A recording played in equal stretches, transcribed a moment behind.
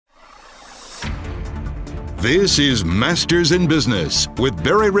This is Masters in Business with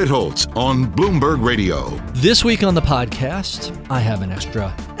Barry Ritholtz on Bloomberg Radio. This week on the podcast, I have an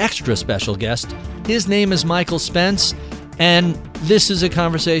extra special guest. His name is Michael Spence, and this is a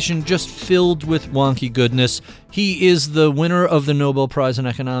conversation just filled with wonky goodness. He is the winner of the Nobel Prize in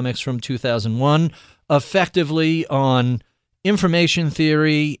Economics from 2001, effectively on information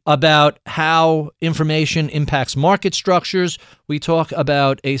theory, about how information impacts market structures. We talk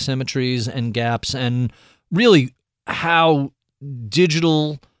about asymmetries and gaps and really how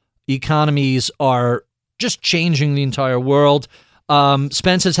digital economies are just changing the entire world.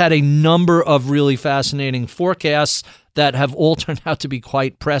 Spence has had a number of really fascinating forecasts that have all turned out to be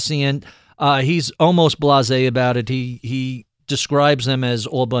quite prescient. He's almost blasé about it. He describes them as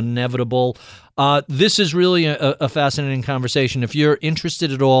all but inevitable. This is really a fascinating conversation. If you're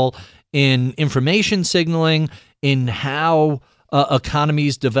interested at all in information signaling, in how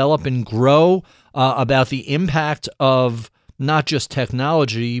economies develop and grow, about the impact of not just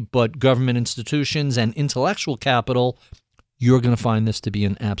technology, but government institutions and intellectual capital, you're going to find this to be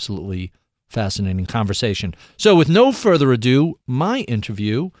an absolutely fascinating conversation. So with no further ado, my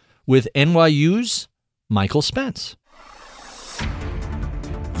interview with NYU's Michael Spence.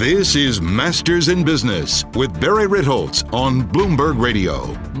 This is Masters in Business with Barry Ritholtz on Bloomberg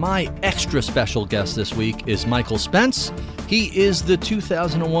Radio. My extra special guest this week is Michael Spence. He is the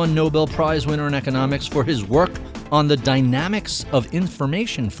 2001 Nobel Prize winner in economics for his work on the dynamics of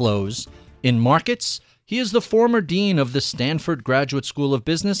information flows in markets. He is the former dean of the Stanford Graduate School of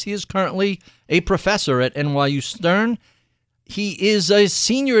Business. He is currently a professor at NYU Stern. He is a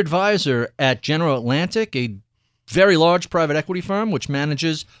senior advisor at General Atlantic, a very large private equity firm which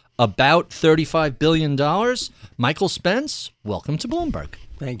manages about $35 billion. Michael Spence, welcome to Bloomberg.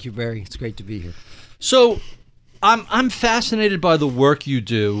 Thank you, Barry. It's great to be here. So I'm fascinated by the work you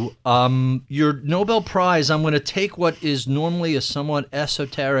do. Your Nobel Prize, I'm going to take what is normally a somewhat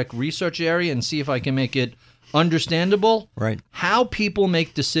esoteric research area and see if I can make it understandable. Right. How people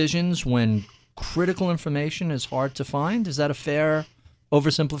make decisions when critical information is hard to find. Is that a fair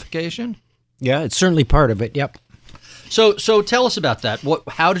oversimplification? Yeah, it's certainly part of it. Yep. So tell us about that.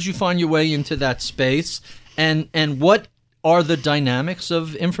 How did you find your way into that space, and what are the dynamics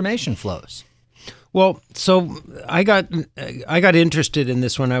of information flows? Well, so I got interested in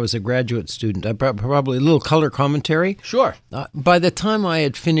this when I was a graduate student. I probably a little color commentary. Sure. By the time I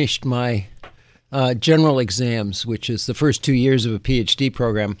had finished my general exams, which is the first 2 years of a PhD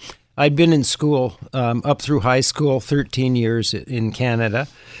program, I'd been in school up through high school, 13 years in Canada.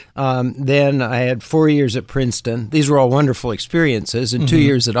 Then I had 4 years at Princeton. These were all wonderful experiences, and 2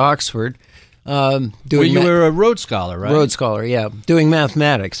 years at Oxford. Where you were a Rhodes Scholar, right? Rhodes Scholar, yeah, doing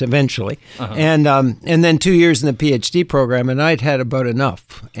mathematics eventually, and then 2 years in the PhD program, and I'd had about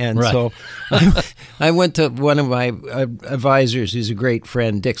enough, and right. So I went to one of my advisors, who's a great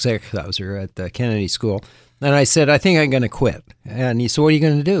friend, Dick Zeckhauser at the Kennedy School, and I said, I think I'm going to quit, and he said, what are you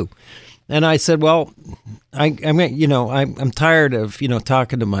going to do? And I said, well, I'm tired of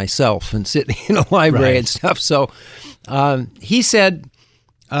talking to myself and sitting in a library right. and stuff. So he said.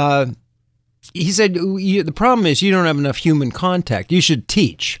 The problem is you don't have enough human contact. You should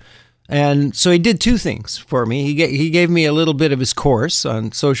teach. And so he did two things for me. He gave me a little bit of his course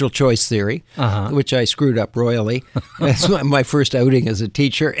on social choice theory, which I screwed up royally. That's my first outing as a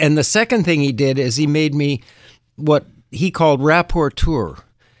teacher. And the second thing he did is he made me what he called rapporteur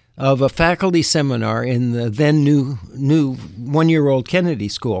of a faculty seminar in the then new 1-year-old Kennedy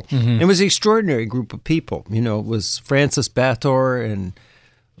School. It was an extraordinary group of people. It was Francis Bator and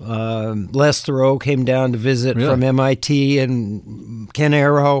Les Thoreau came down to visit from MIT, and Ken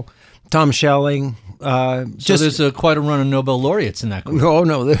Arrow, Tom Schelling. So there's quite a run of Nobel laureates in that group. Oh,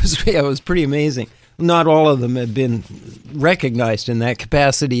 no, it was pretty amazing. Not all of them had been recognized in that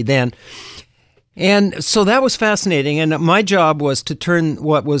capacity then. And so that was fascinating. And my job was to turn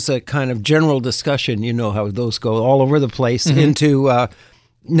what was a kind of general discussion, you know how those go all over the place, into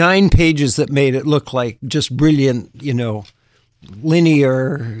 9 pages that made it look like just brilliant,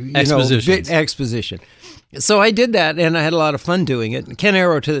 linear exposition. So I did that, and I had a lot of fun doing it. Ken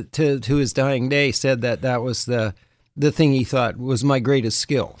Arrow, to his dying day, said that was the thing he thought was my greatest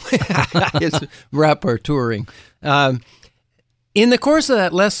skill, is rapporteuring. In the course of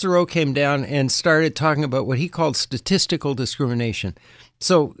that, Les Thoreau came down and started talking about what he called statistical discrimination.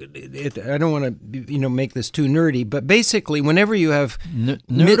 So I don't want to, make this too nerdy, but basically, whenever you have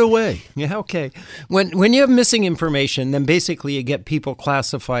nerd away, yeah, okay. When you have missing information, then basically you get people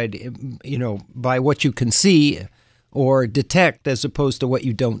classified, by what you can see or detect as opposed to what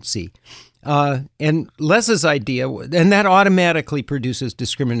you don't see. And Les's idea, and that automatically produces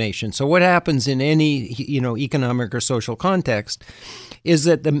discrimination. So what happens in any economic or social context is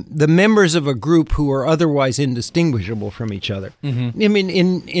that the members of a group who are otherwise indistinguishable from each other. Mm-hmm. I mean,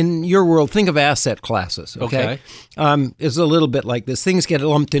 in your world, think of asset classes. Okay. It's a little bit like this. Things get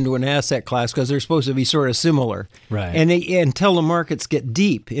lumped into an asset class because they're supposed to be sort of similar. Right. And until the markets get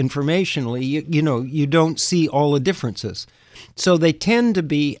deep informationally, you don't see all the differences. So they tend to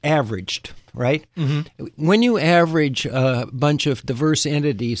be averaged, right? Mm-hmm. When you average a bunch of diverse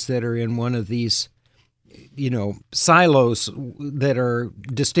entities that are in one of these, silos that are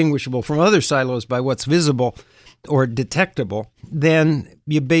distinguishable from other silos by what's visible or detectable, then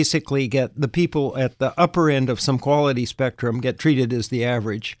you basically get the people at the upper end of some quality spectrum get treated as the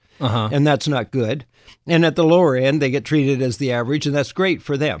average, and that's not good. And at the lower end, they get treated as the average, and that's great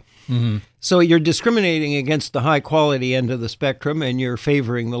for them. Mm-hmm. So you're discriminating against the high-quality end of the spectrum, and you're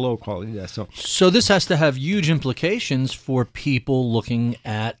favoring the low-quality. So this has to have huge implications for people looking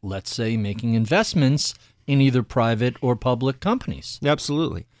at, let's say, making investments in either private or public companies.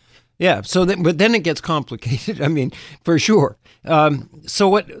 Absolutely. Yeah. But then it gets complicated. I mean, for sure.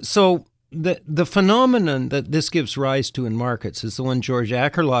 So the phenomenon that this gives rise to in markets is the one George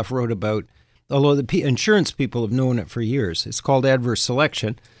Akerlof wrote about, although the insurance people have known it for years. It's called adverse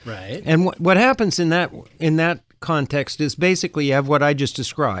selection. Right. And what happens in that context is basically you have what I just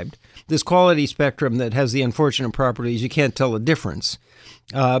described, this quality spectrum that has the unfortunate properties you can't tell the difference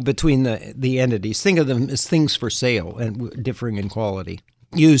between the entities. Think of them as things for sale and differing in quality.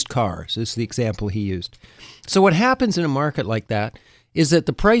 Used cars is the example he used. So what happens in a market like that is that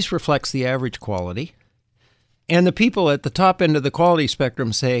the price reflects the average quality, and the people at the top end of the quality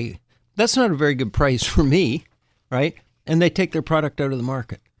spectrum say, that's not a very good price for me, right? And they take their product out of the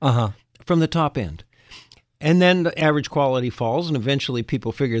market from the top end. And then the average quality falls, and eventually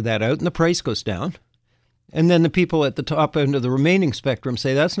people figure that out, and the price goes down. And then the people at the top end of the remaining spectrum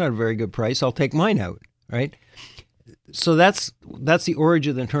say, that's not a very good price, I'll take mine out, right? So that's the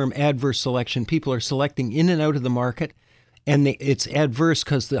origin of the term adverse selection. People are selecting in and out of the market, and it's adverse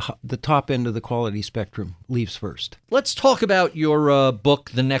because the top end of the quality spectrum leaves first. Let's talk about your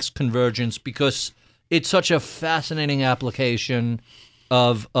book, The Next Convergence, because it's such a fascinating application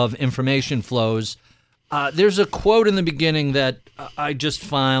of information flows. There's a quote in the beginning that I just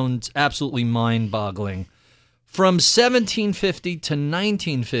found absolutely mind-boggling. From 1750 to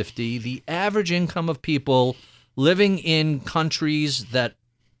 1950, the average income of people living in countries that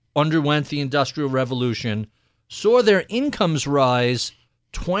underwent the Industrial Revolution saw their incomes rise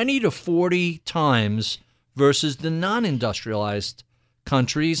 20 to 40 times versus the non-industrialized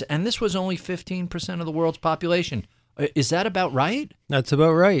countries, and this was only 15% of the world's population. Is that about right? That's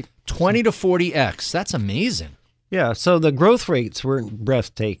about right. 20 to 40x. That's amazing. Yeah, so the growth rates weren't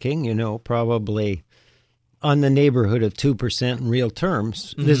breathtaking, probably on the neighborhood of 2% in real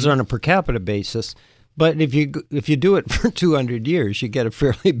terms. Mm-hmm. This is on a per capita basis. But if you do it for 200 years, you get a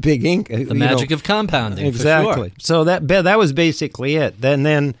fairly big income. The magic of compounding. Exactly. For sure. So that was basically it.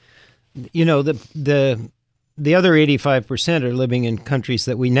 Then the other 85% are living in countries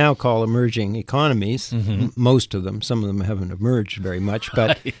that we now call emerging economies. Mm-hmm. Most of them. Some of them haven't emerged very much,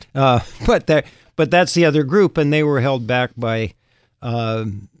 but right. But that's the other group, and they were held back by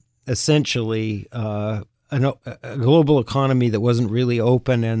essentially a global economy that wasn't really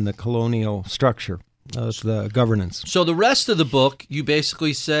open and the colonial structure of the governance. So the rest of the book, you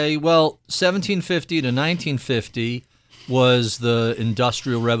basically say, well, 1750 to 1950 was the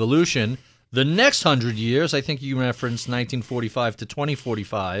Industrial Revolution. The next 100 years, I think you referenced 1945 to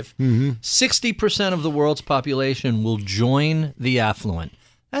 2045, 60% of the world's population will join the affluent.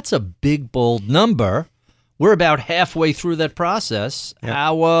 That's a big, bold number. We're about halfway through that process. Yep.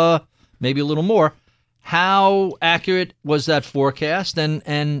 How, maybe a little more. How accurate was that forecast,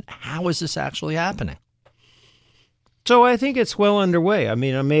 and how is this actually happening? So I think it's well underway. I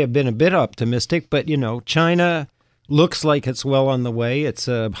mean, I may have been a bit optimistic, but, China looks like it's well on the way. It's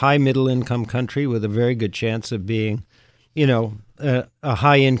a high middle-income country with a very good chance of being, a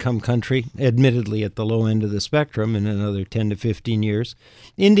high-income country, admittedly at the low end of the spectrum in another 10 to 15 years.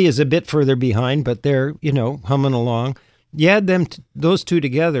 India's a bit further behind, but they're, humming along. You add those two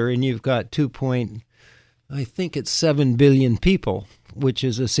together, and you've got 7 billion people, which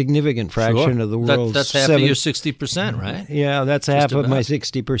is a significant fraction of the world's. That's half of your 60%, right? Yeah, that's half of my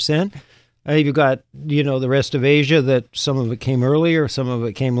 60%. You've got, the rest of Asia that some of it came earlier, some of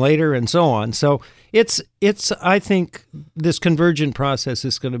it came later, and so on. So it's I think this convergent process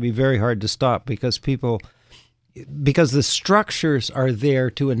is going to be very hard to stop because the structures are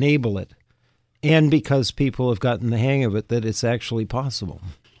there to enable it, and because people have gotten the hang of it that it's actually possible.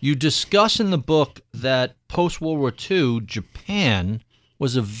 You discuss in the book that post-World War II, Japan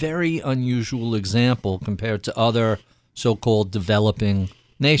was a very unusual example compared to other so-called developing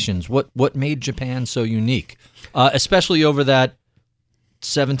nations. What made Japan so unique, especially over that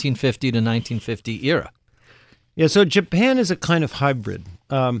 1750 to 1950 era? Yeah, so Japan is a kind of hybrid.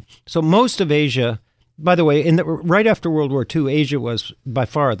 So most of Asia, by the way, right after World War II, Asia was by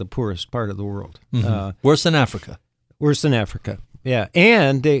far the poorest part of the world. Worse than Africa. Worse than Africa, yeah.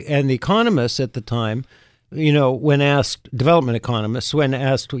 And the economists at the time, when asked, development economists, when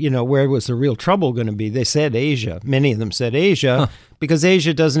asked, where was the real trouble going to be, they said Asia. Many of them said Asia because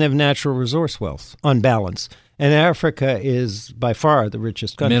Asia doesn't have natural resource wealth on balance. And Africa is by far the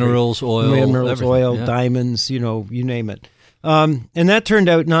richest country. Minerals, oil, yeah. Diamonds, you name it. And that turned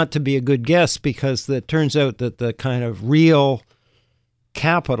out not to be a good guess because it turns out that the kind of real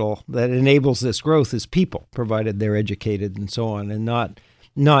capital that enables this growth is people, provided they're educated and so on, and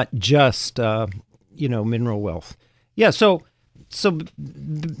not just mineral wealth. Yeah, so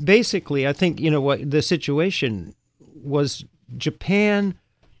basically, I think what the situation was. Japan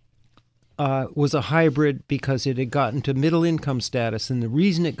was a hybrid because it had gotten to middle income status, and the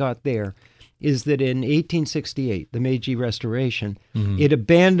reason it got there is that in 1868, the Meiji Restoration, it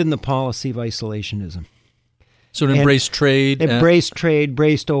abandoned the policy of isolationism. So it embraced trade. Embraced trade,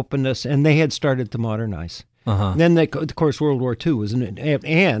 embraced openness, and they had started to modernize. Then, of course, World War II was,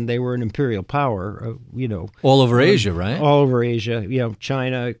 and they were an imperial power, all over Asia, right? All over Asia,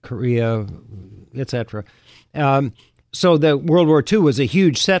 China, Korea, etc. So the World War II was a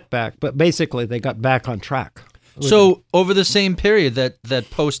huge setback, but basically they got back on track. So over the same period, that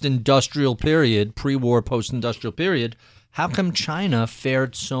post-industrial period, pre-war post-industrial period, how come China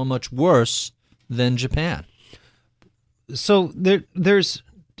fared so much worse than Japan? So there's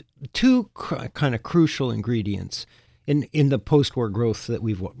two kind of crucial ingredients in the post-war growth that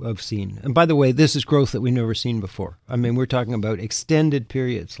we've seen. And by the way, this is growth that we've never seen before. I mean, we're talking about extended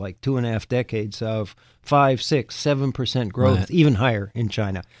periods, like 2.5 decades of 5, 6, 7% growth, right. Even higher in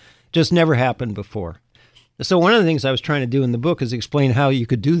China. Just never happened before. So one of the things I was trying to do in the book is explain how you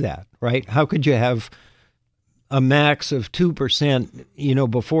could do that, right? How could you have a max of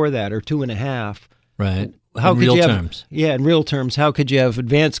 2%, before that, or 2.5%? Right. How in could real you have, terms. Yeah, in real terms. How could you have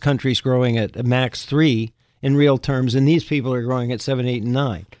advanced countries growing at a max 3% in real terms, and these people are growing at 7, 8, and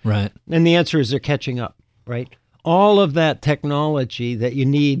 9%? Right. And the answer is they're catching up, right? All of that technology that you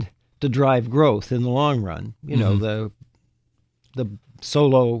need to drive growth in the long run, the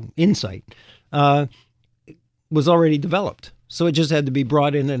solo insight, was already developed. So it just had to be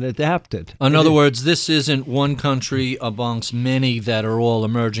brought in and adapted. In other words, this isn't one country amongst many that are all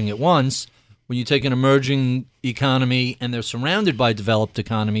emerging at once. When you take an emerging economy and they're surrounded by developed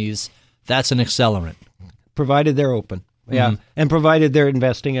economies, that's an accelerant. Provided they're open, yeah, and provided they're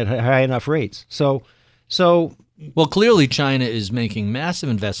investing at high enough rates. So, well, clearly China is making massive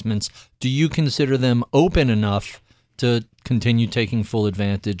investments. Do you consider them open enough to continue taking full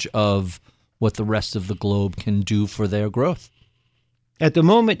advantage of what the rest of the globe can do for their growth? At the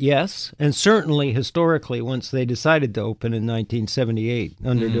moment, yes, and certainly historically, once they decided to open in 1978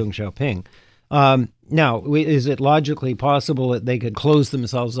 under Deng Xiaoping. Now, is it logically possible that they could close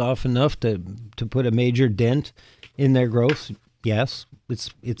themselves off enough to put a major dent in their growth? Yes,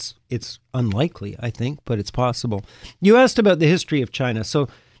 it's unlikely, I think, but it's possible. You asked about the history of China. So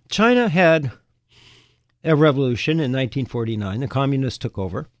China had a revolution in 1949. The communists took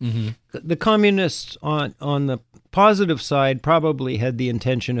over. The communists, on the positive side, probably had the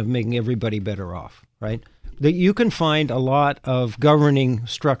intention of making everybody better off, right? That you can find a lot of governing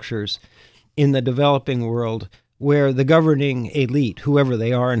structures in the developing world where the governing elite, whoever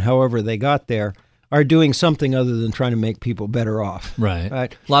they are and however they got there, are doing something other than trying to make people better off.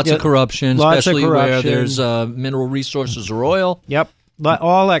 Right. Lots of corruption, especially where there's mineral resources or oil. Yep.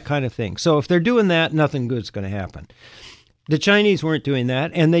 All that kind of thing. So if they're doing that, nothing good's going to happen. The Chinese weren't doing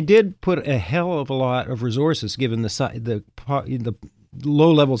that, and they did put a hell of a lot of resources, given the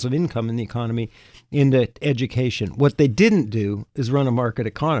low levels of income in the economy, into education. What they didn't do is run a market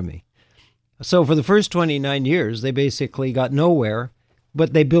economy. So for the first 29 years, they basically got nowhere,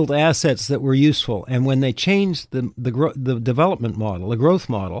 but they built assets that were useful. And when they changed the development model, the growth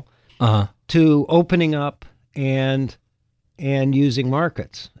model, to opening up and using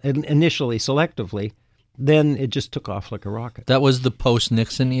markets, initially selectively, then it just took off like a rocket. That was the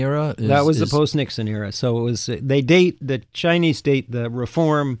post-Nixon era? That was the post-Nixon era. So it was the Chinese date the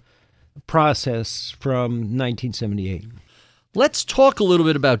reform process from 1978. Let's talk a little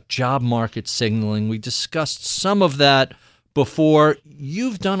bit about job market signaling. We discussed some of that before.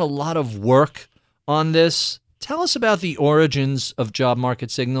 You've done a lot of work on this. Tell us about the origins of job market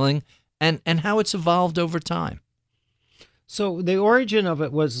signaling and how it's evolved over time. So the origin of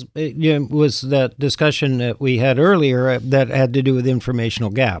it was that discussion that we had earlier that had to do with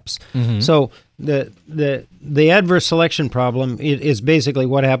informational gaps. Mm-hmm. So the adverse selection problem is basically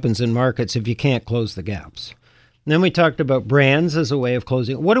what happens in markets if you can't close the gaps. And then we talked about brands as a way of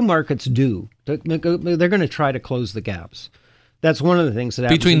closing. What do markets do? They're going to try to close the gaps. That's one of the things that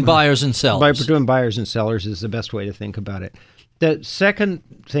happens between buyers and sellers. Between buyers and sellers is the best way to think about it. The second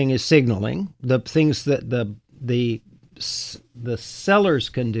thing is signaling. The things that the sellers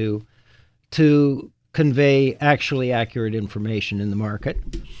can do to convey actually accurate information in the market.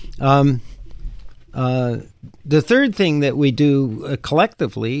 The third thing that we do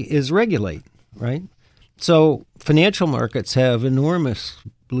collectively is regulate, right? So financial markets have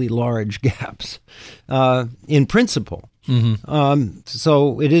enormously large gaps in principle. Mm-hmm.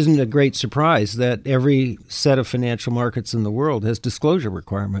 So it isn't a great surprise that every set of financial markets in the world has disclosure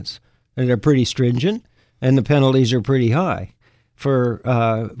requirements, and they're pretty stringent. And the penalties are pretty high for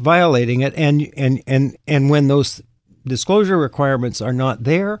violating it. And when those disclosure requirements are not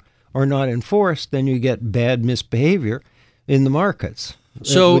there or not enforced, then you get bad misbehavior in the markets,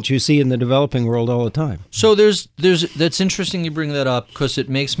 which you see in the developing world all the time. So that's interesting you bring that up, because it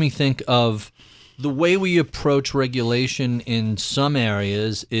makes me think of the way we approach regulation in some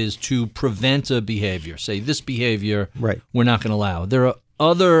areas is to prevent a behavior. Say, this behavior we're not going to allow. There are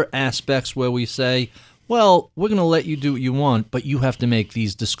other aspects where we say, well, we're going to let you do what you want, but you have to make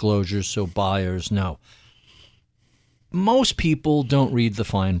these disclosures so buyers know. Most people don't read the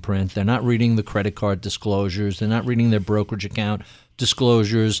fine print. They're not reading the credit card disclosures. They're not reading their brokerage account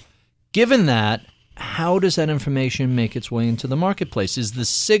disclosures. Given that, how does that information make its way into the marketplace? Is the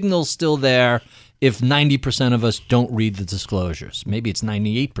signal still there if 90% of us don't read the disclosures? Maybe it's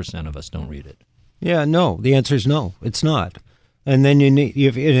 98% of us don't read it. Yeah, no. The answer is no, it's not. And then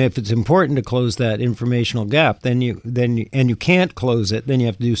if it's important to close that informational gap, and you can't close it, then you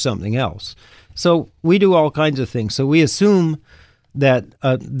have to do something else. So we do all kinds of things. So we assume that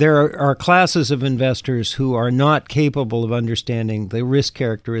there are classes of investors who are not capable of understanding the risk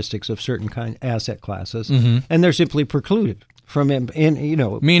characteristics of certain asset classes, mm-hmm. and they're simply precluded from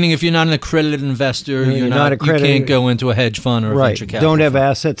Meaning, if you're not an accredited investor, you can't go into a hedge fund or a venture capital don't have fund.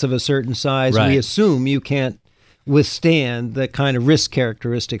 Assets of a certain size. Right. We assume you can't withstand the kind of risk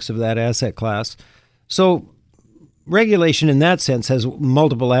characteristics of that asset class. So regulation in that sense has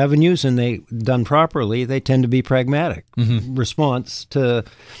multiple avenues, and they, done properly, they tend to be pragmatic response to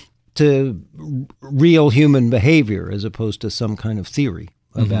real human behavior as opposed to some kind of theory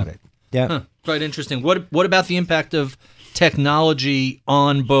about it. Yeah. Huh. Quite interesting. What about the impact of technology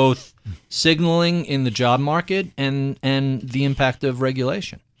on both signaling in the job market and the impact of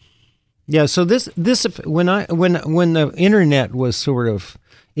regulation? Yeah, so this when the internet was sort of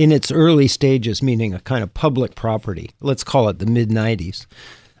in its early stages, meaning a kind of public property, let's call it the mid-90s,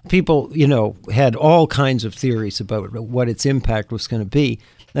 people, had all kinds of theories about what its impact was going to be.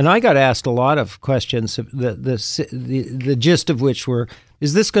 And I got asked a lot of questions, the gist of which were,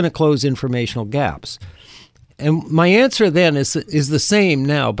 is this going to close informational gaps? And my answer then is the same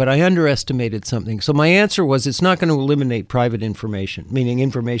now, but I underestimated something. So my answer was, it's not going to eliminate private information, meaning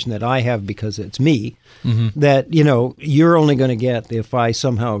information that I have because it's me, that you're only going to get if I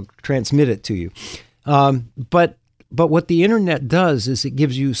somehow transmit it to you. But what the internet does is it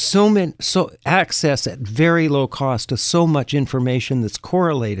gives you so access at very low cost to so much information that's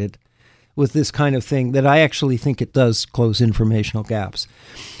correlated with this kind of thing that I actually think it does close informational gaps.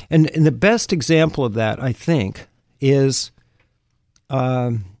 And the best example of that, I think, is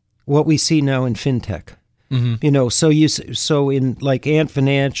what we see now in fintech. Mm-hmm. So in like Ant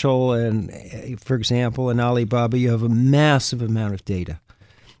Financial and, for example, and Alibaba, you have a massive amount of data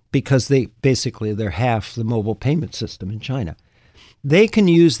because they're half the mobile payment system in China. They can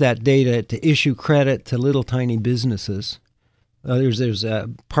use that data to issue credit to little tiny businesses. There's a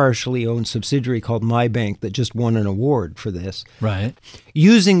partially owned subsidiary called MyBank that just won an award for this. Right.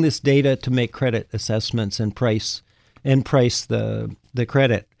 Using this data to make credit assessments and price the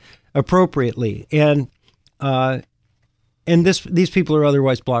credit appropriately. And these people are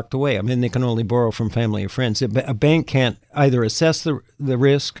otherwise blocked away. I mean, they can only borrow from family or friends. A bank can't either assess the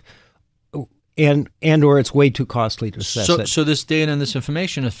risk and or it's way too costly to assess it. So this data and this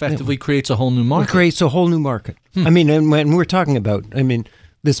information effectively creates a whole new market. It creates a whole new market. I mean, and when we're talking about,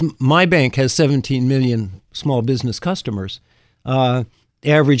 this MyBank has 17 million small business customers.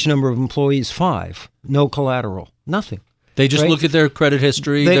 Average number of employees, 5. No collateral, nothing. They just look at their credit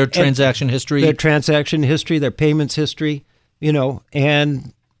history, their transaction history. Their transaction history, their payments history,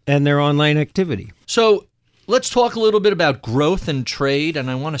 and their online activity. So let's talk a little bit about growth and trade,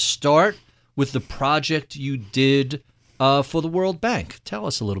 and I want to start with the project you did for the World Bank. Tell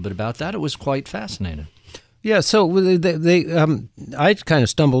us a little bit about that. It was quite fascinating. Yeah, so I kind of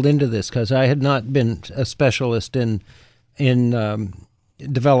stumbled into this because I had not been a specialist in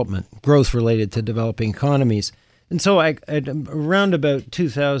development, growth related to developing economies. And so around about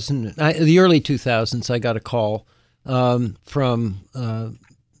 2000, the early 2000s, I got a call from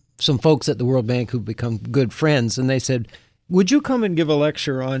some folks at the World Bank who've become good friends, and they said, would you come and give a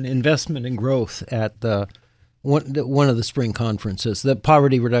lecture on investment and growth at one of the spring conferences, the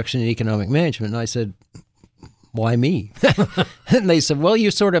Poverty Reduction and Economic Management? And I said, why me? And they said, well,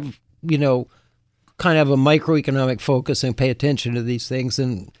 you sort of, kind of have a microeconomic focus and pay attention to these things.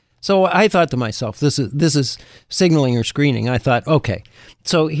 And so I thought to myself, this is signaling or screening. I thought, okay,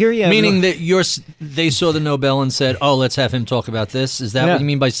 so here you have... Meaning that they saw the Nobel and said, oh, let's have him talk about this? Is that what you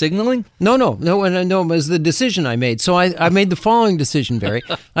mean by signaling? No, it was the decision I made. So I made the following decision, Barry.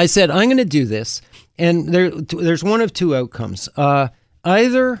 I said, I'm going to do this, and there's one of two outcomes.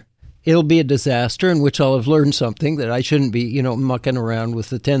 Either it'll be a disaster in which I'll have learned something that I shouldn't be, mucking around with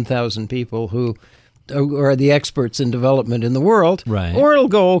the 10,000 people who are the experts in development in the world, right? Or it'll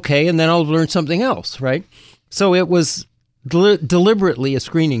go okay, and then I'll learn something else, right? So it was deliberately a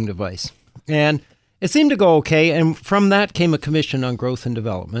screening device, and it seemed to go okay. And from that came a commission on growth and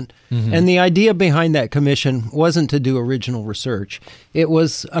development. Mm-hmm. And the idea behind that commission wasn't to do original research. It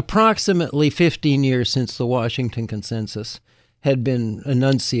was approximately 15 years since the Washington Consensus had been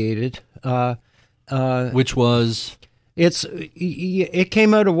enunciated, which was it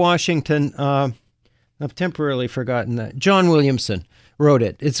came out of Washington. I've temporarily forgotten that. John Williamson wrote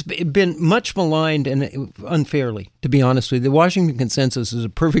it. It's been much maligned and unfairly, to be honest with you. The Washington Consensus is a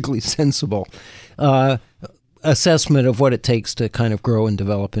perfectly sensible assessment of what it takes to kind of grow and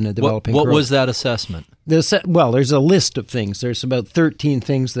develop in a developing What growth. was that assessment? Well, there's a list of things. There's about 13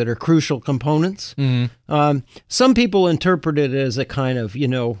 things that are crucial components. Mm-hmm. Some people interpret it as a kind of,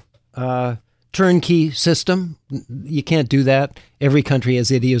 turnkey system. You can't do that. Every country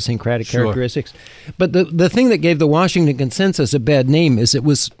has idiosyncratic characteristics. But the thing that gave the Washington Consensus a bad name is it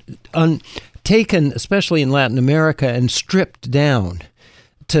was taken, especially in Latin America, and stripped down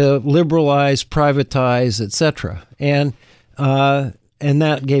to liberalize, privatize, etc. And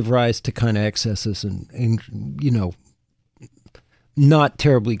that gave rise to kind of excesses and not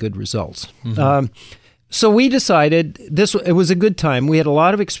terribly good results. Mm-hmm. So we decided it was a good time. We had a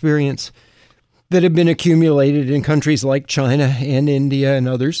lot of experience that had been accumulated in countries like China and India and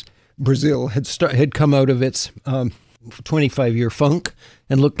others. Brazil had come out of its 25-year funk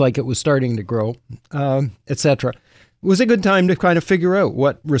and looked like it was starting to grow, etc. It was a good time to kind of figure out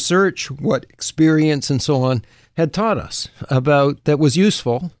what research, what experience, and so on had taught us about that was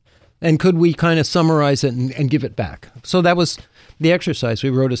useful, and could we kind of summarize it and give it back. So that was the exercise. We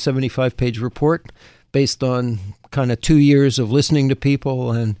wrote a 75-page report based on kind of 2 years of listening to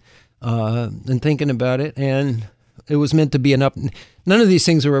people and thinking about it, and it was meant to be none of these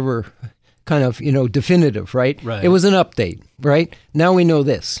things are ever kind of, definitive, right? It was an update, right? Now we know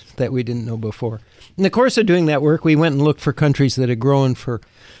this that we didn't know before. In the course of doing that work, we went and looked for countries that had grown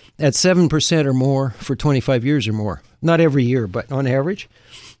at 7% or more for 25 years or more. Not every year, but on average.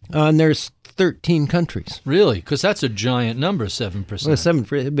 And there's 13 countries. Really? Because that's a giant number, 7%. Well,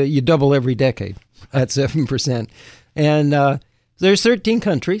 7%, but you double every decade at 7%. And there's 13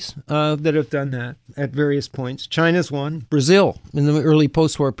 countries that have done that at various points. China's one. Brazil, in the early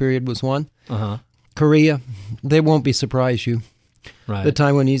post-war period, was one. Uh-huh. Korea, they won't be surprised you. Right. The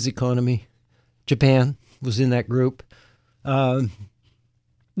Taiwanese economy. Japan was in that group.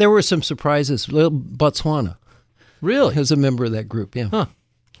 There were some surprises. Botswana. Really? Was a member of that group, yeah.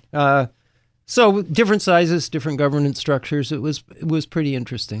 Huh. So different sizes, different governance structures. It was pretty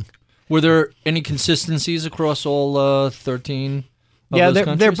interesting. Were there any consistencies across all 13 of those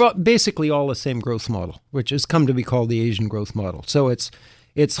countries? They're basically all the same growth model, which has come to be called the Asian growth model. So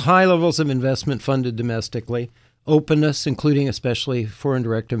it's high levels of investment funded domestically, openness, including especially foreign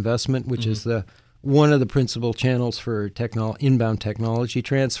direct investment, which is one of the principal channels for inbound technology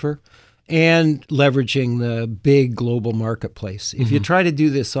transfer, and leveraging the big global marketplace. If you try to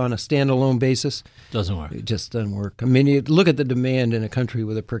do this on a standalone basis, doesn't work. It just doesn't work. I mean, you look at the demand in a country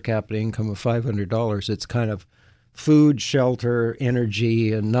with a per capita income of $500. It's kind of food, shelter,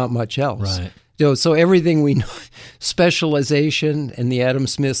 energy, and not much else. Right. So everything we know, specialization in the Adam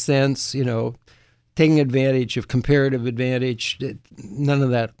Smith sense, taking advantage of comparative advantage, none of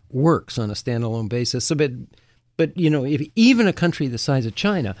that works on a standalone basis. So, but if even a country the size of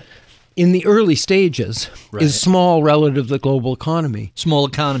China in the early stages is small relative to the global economy. Small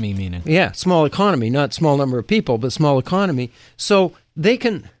economy meaning? Yeah, small economy, not small number of people, but small economy. So they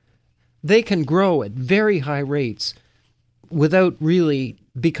can grow at very high rates without really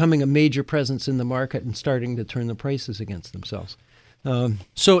becoming a major presence in the market and starting to turn the prices against themselves.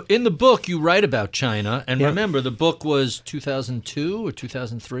 So in the book, you write about China, and remember, the book was 2002 or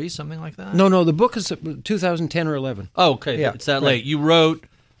 2003, something like that? No, the book is 2010 or 11. Oh, okay. Yeah, it's that late. You wrote,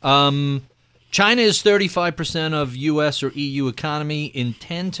 China is 35% of U.S. or EU economy. In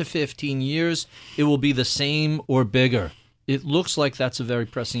 10 to 15 years, it will be the same or bigger. It looks like that's a very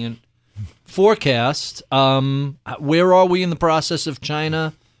prescient forecast. Where are we in the process of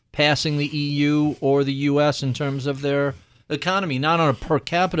China passing the EU or the U.S. in terms of their economy, not on a per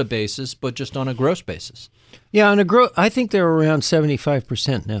capita basis, but just on a gross basis? Yeah, I think they're around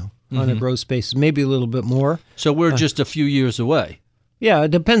 75% now on a gross basis, maybe a little bit more. So we're just a few years away. Yeah,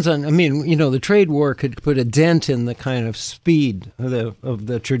 it depends on. The trade war could put a dent in the kind of speed of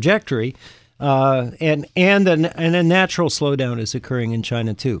the trajectory, and a natural slowdown is occurring in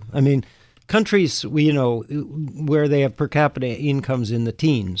China too. I mean, countries where they have per capita incomes in the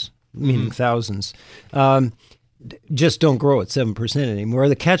teens, meaning thousands. Just don't grow at 7% anymore.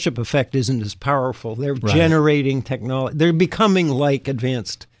 The catch-up effect isn't as powerful. They're generating technology. They're becoming like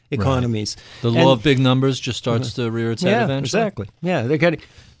advanced economies. The law of big numbers just starts to rear its head eventually. Exactly. Yeah,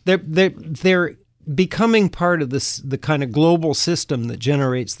 they're becoming part of the kind of global system that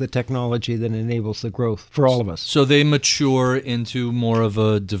generates the technology that enables the growth for all of us. So they mature into more of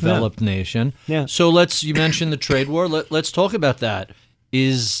a developed nation. Yeah. So you mentioned the trade war. Let's talk about that.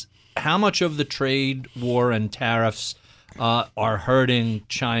 How much of the trade war and tariffs are hurting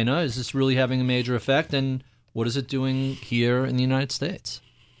China? Is this really having a major effect? And what is it doing here in the United States?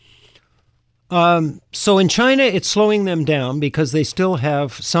 So in China, it's slowing them down because they still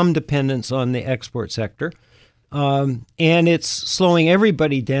have some dependence on the export sector. And it's slowing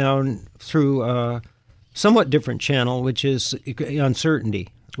everybody down through a somewhat different channel, which is uncertainty.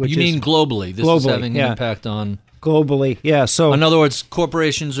 You mean globally? This is having an impact on... Globally, yeah. So, in other words,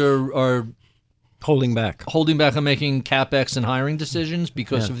 corporations are holding back on making capex and hiring decisions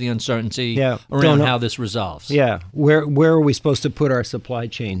because of the uncertainty around how this resolves. Yeah, where are we supposed to put our supply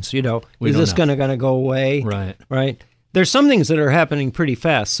chains? Is this going to go away? Right. There's some things that are happening pretty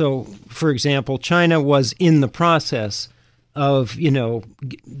fast. So, for example, China was in the process of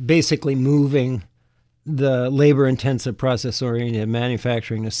basically moving the labor-intensive process-oriented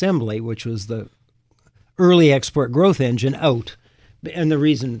manufacturing assembly, which was the early export growth engine, out. And the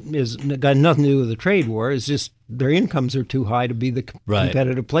reason is got nothing to do with the trade war. It's just their incomes are too high to be the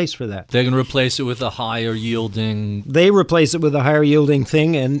competitive place for that. They're going to replace it with a higher yielding... They replace it with a higher yielding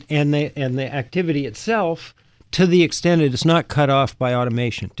thing, and the activity itself, to the extent it is not cut off by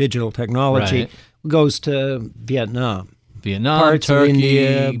automation, digital technology, goes to Vietnam. Parts Turkey, of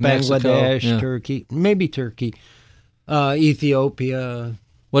India, Mexico, Bangladesh, Turkey, maybe Turkey, Ethiopia...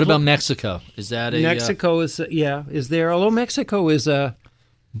 What about Mexico? Is that Mexico is there. Although Mexico is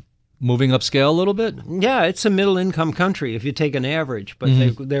moving upscale a little bit. Yeah, it's a middle income country if you take an average, but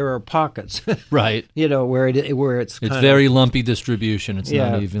there are pockets, right? Where it's very lumpy distribution. It's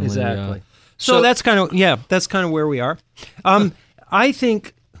not evenly exactly. So that's kind of where we are. I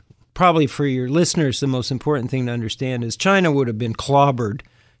think probably for your listeners, the most important thing to understand is China would have been clobbered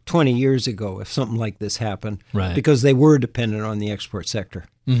 20 years ago if something like this happened, because they were dependent on the export sector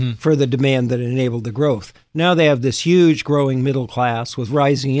for the demand that enabled the growth. Now they have this huge growing middle class with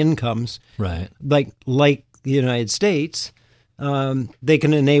rising incomes, like the United States. They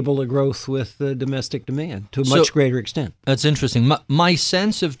can enable the growth with the domestic demand to a much greater extent. That's interesting. My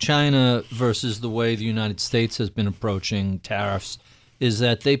sense of China versus the way the United States has been approaching tariffs is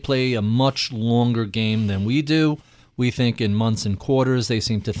that they play a much longer game than we do. We think in months and quarters. They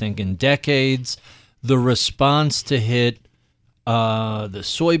seem to think in decades. The response to hit the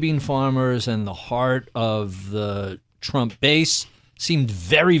soybean farmers and the heart of the Trump base seemed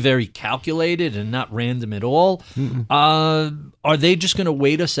very, very calculated and not random at all. Are they just going to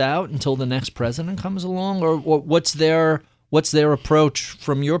wait us out until the next president comes along, or what's their approach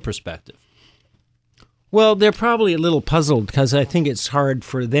from your perspective? Well, they're probably a little puzzled because I think it's hard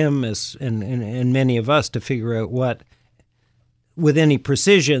for them and many of us to figure out what, with any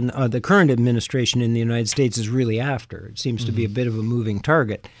precision, the current administration in the United States is really after. It seems to be a bit of a moving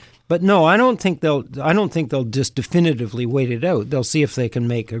target. But no, I don't think they'll just definitively wait it out. They'll see if they can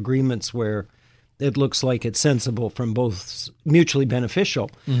make agreements where it looks like it's sensible from both mutually beneficial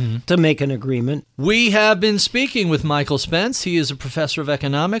to make an agreement. We have been speaking with Michael Spence. He is a professor of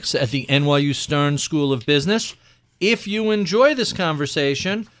economics at the NYU Stern School of Business. If you enjoy this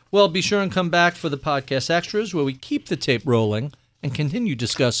conversation, Well, be sure and come back for the podcast extras where we keep the tape rolling and continue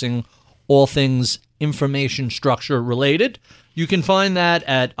discussing all things information structure related. You can find that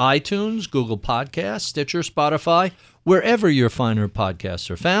at iTunes, Google Podcasts, Stitcher, Spotify, wherever your finer podcasts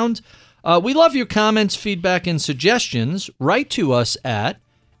are found. We love your comments, feedback, and suggestions. Write to us at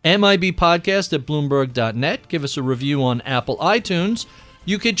mibpodcast@bloomberg.net. Give us a review on Apple iTunes.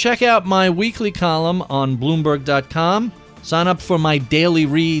 You can check out my weekly column on Bloomberg.com. Sign up for my daily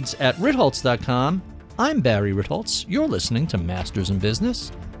reads at Ritholtz.com. I'm Barry Ritholtz. You're listening to Masters in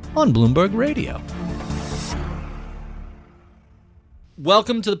Business on Bloomberg Radio.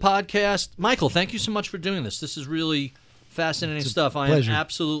 Welcome to the podcast. Michael, thank you so much for doing this. This is really fascinating stuff. I am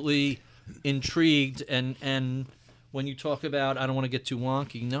absolutely intrigued. And when you talk about, I don't want to get too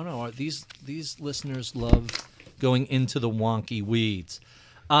wonky. No, these listeners love going into the wonky weeds.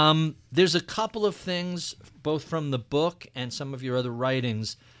 There's a couple of things, both from the book and some of your other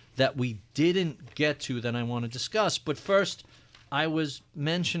writings, that we didn't get to that I want to discuss. But first, I was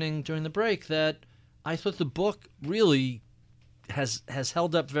mentioning during the break that I thought the book really has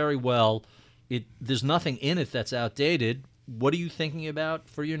held up very well. There's nothing in it that's outdated. What are you thinking about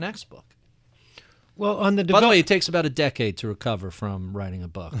for your next book? Well, by the way, it takes about a decade to recover from writing a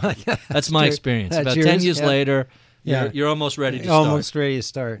book. That's my experience. That's about yours? 10 years later, you're almost ready to start. Almost ready to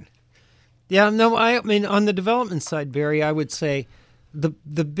start. Yeah, no, I mean, on the development side, Barry, I would say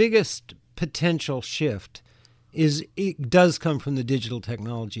the biggest potential shift does come from the digital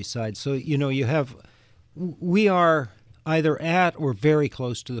technology side. So, we are either at or very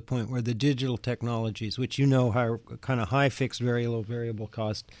close to the point where the digital technologies, which are kind of high fixed, very low variable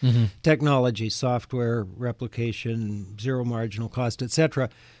cost technology, software, replication, zero marginal cost, etc.,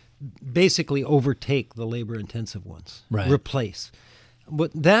 basically overtake the labor-intensive ones, replace.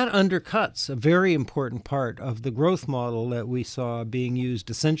 But that undercuts a very important part of the growth model that we saw being used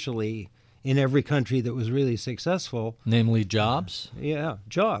essentially in every country that was really successful. Namely jobs? Yeah,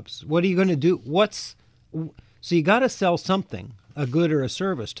 jobs. What are you going to do? So you got to sell something, a good or a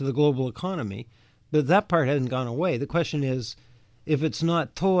service, to the global economy, but that part hasn't gone away. The question is, if it's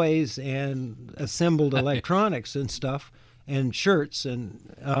not toys and assembled electronics and stuff and shirts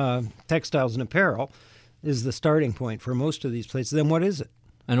and textiles and apparel is the starting point for most of these places, then what is it?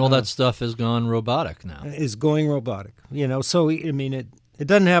 And all that stuff has gone robotic now. Is going robotic. So, I mean, it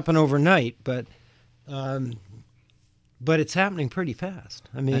doesn't happen overnight, but it's happening pretty fast.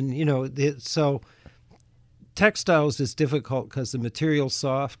 I mean, so textiles is difficult because the material's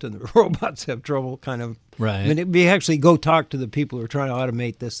soft and the robots have trouble kind of. Right. I mean, if we actually go talk to the people who are trying to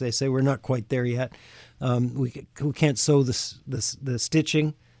automate this, they say we're not quite there yet. We can't sew the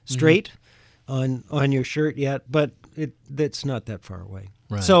stitching straight on your shirt yet, but that's not that far away.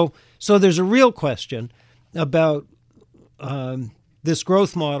 Right. So there's a real question about this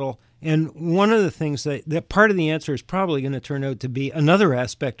growth model. And one of the things that part of the answer is probably going to turn out to be another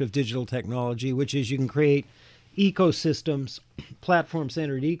aspect of digital technology, which is you can create ecosystems,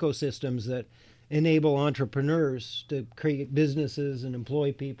 platform-centered ecosystems that enable entrepreneurs to create businesses and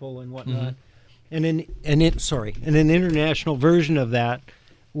employ people and whatnot. And an international version of that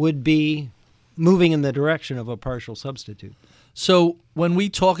would be moving in the direction of a partial substitute. So when we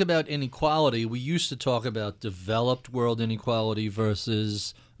talk about inequality, we used to talk about developed world inequality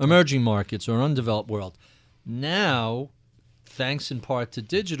versus emerging markets or undeveloped world. Now, thanks in part to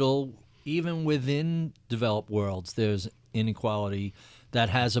digital, even within developed worlds, there's inequality that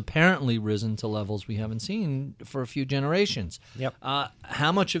has apparently risen to levels we haven't seen for a few generations. Yep.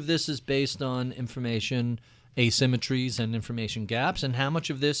 How much of this is based on information asymmetries and information gaps, and how much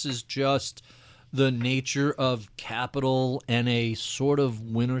of this is just the nature of capital and a sort of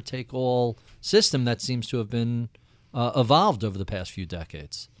winner-take-all system that seems to have been evolved over the past few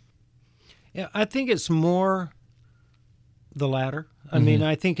decades? Yeah, I think it's more the latter. I mean,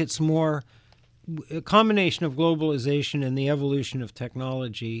 I think it's more a combination of globalization and the evolution of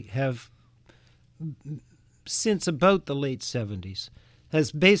technology have, since about the late 70s,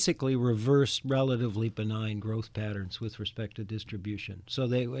 has basically reversed relatively benign growth patterns with respect to distribution. So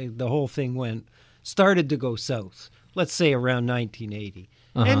the whole thing started to go south, let's say around 1980.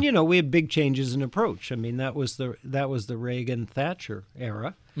 And we had big changes in approach. I mean, that was the Reagan-Thatcher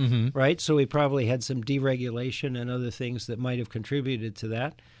era, right? So we probably had some deregulation and other things that might have contributed to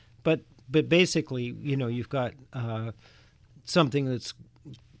that. But basically, you've got something that's,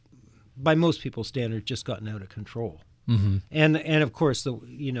 by most people's standards, just gotten out of control. And of course,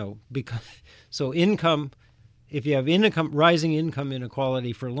 income, if you have rising income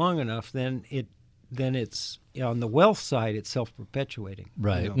inequality for long enough, then then it's on the wealth side, it's self-perpetuating.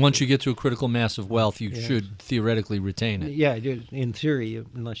 Right. Once you get to a critical mass of wealth, you should theoretically retain it. Yeah, in theory,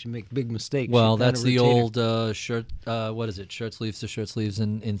 unless you make big mistakes. Well, that's the old shirt. What is it? Shirt sleeves to shirt sleeves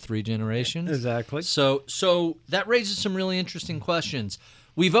in 3 generations. Exactly. So that raises some really interesting questions.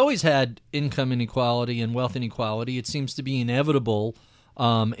 We've always had income inequality and wealth inequality. It seems to be inevitable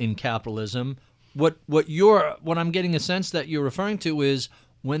in capitalism. What I'm getting a sense that you're referring to is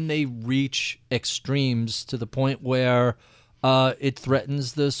when they reach extremes to the point where it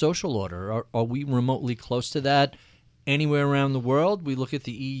threatens the social order. Are we remotely close to that anywhere around the world? We look at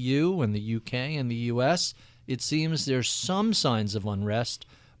the EU and the UK and the US. It seems there's some signs of unrest,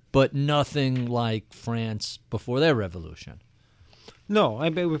 but nothing like France before their revolution. No, I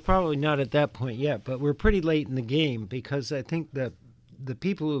bet we're probably not at that point yet, but we're pretty late in the game because I think that the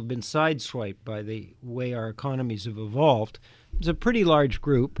people who have been sideswiped by the way our economies have evolved is a pretty large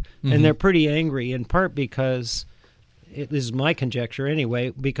group, and they're pretty angry, in part because, this is my conjecture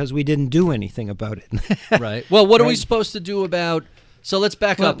anyway, because we didn't do anything about it. Right. Well, what are we supposed to do about... So let's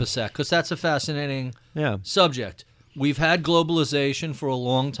back up a sec, because that's a fascinating subject. We've had globalization for a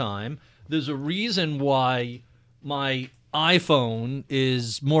long time. There's a reason why my iPhone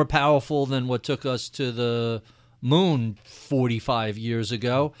is more powerful than what took us to the moon 45 years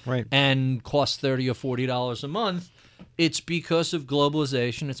ago, and costs $30 or $40 a month. It's because of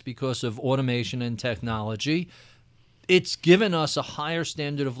globalization. It's because of automation and technology. It's given us a higher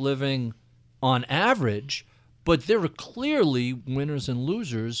standard of living on average, but there are clearly winners and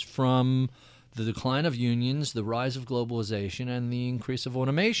losers from the decline of unions, the rise of globalization, and the increase of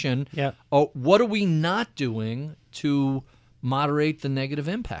automation. Yeah. What are we not doing to moderate the negative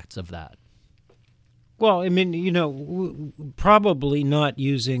impacts of that? Well, I mean, probably not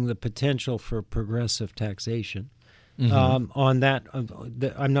using the potential for progressive taxation. On that,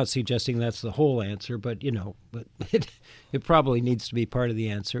 I'm not suggesting that's the whole answer, but but it probably needs to be part of the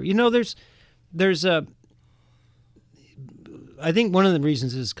answer. There's a. I think one of the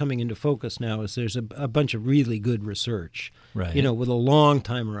reasons it's coming into focus now is there's a bunch of really good research, right? With a long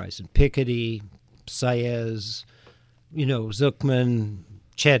time horizon. Piketty, Saez, Zuckman,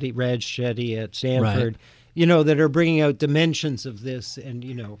 Raj Chetty at Stanford. Right. That are bringing out dimensions of this,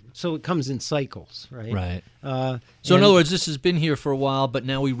 and so it comes in cycles, right? Right. So in other words, this has been here for a while, but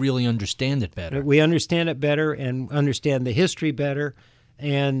now we really understand it better. We understand it better and understand the history better,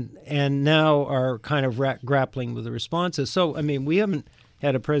 and now are kind of grappling with the responses. So, I mean, we haven't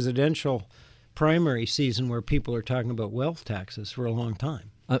had a presidential primary season where people are talking about wealth taxes for a long time.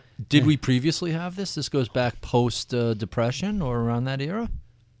 Did we previously have this? This goes back post-Depression or around that era?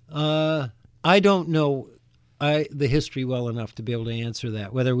 I don't know the history well enough to be able to answer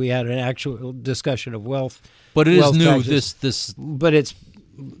that, whether we had an actual discussion of wealth. But it is new, taxes. But it's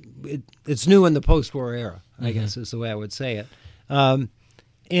new in the post-war era, I guess is the way I would say it. But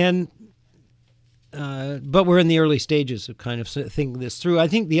we're in the early stages of kind of thinking this through. I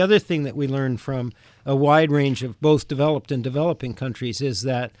think the other thing that we learned from a wide range of both developed and developing countries is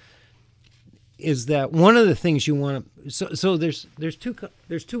that one of the things you want to so there's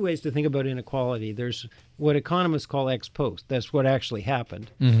two ways to think about inequality. There's what economists call ex post. That's what actually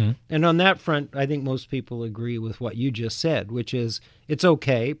happened. And on that front, I think most people agree with what you just said, which is it's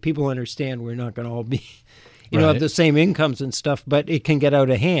okay. People understand we're not going to all be have the same incomes and stuff, but it can get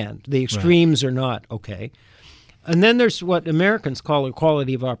out of hand. The extremes are not okay. And then there's what Americans call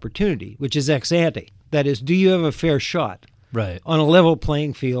equality of opportunity, which is ex ante. That is, do you have a fair shot? Right. On a level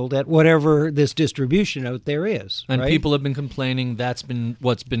playing field at whatever this distribution out there is. And people have been complaining that's been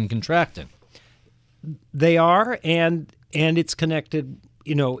what's been contracting. They are, and it's connected.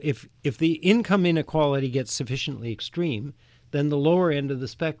 If the income inequality gets sufficiently extreme, then the lower end of the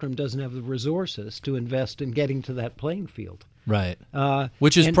spectrum doesn't have the resources to invest in getting to that playing field. Right.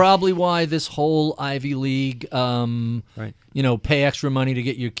 Which is probably why this whole Ivy League, pay extra money to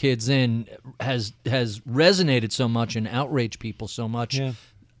get your kids in has resonated so much and outraged people so much. Yeah.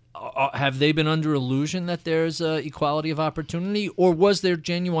 Have they been under illusion that there's equality of opportunity, or was there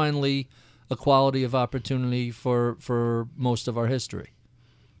genuinely equality of opportunity for most of our history?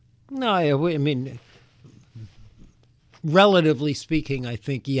 No, I mean, relatively speaking, I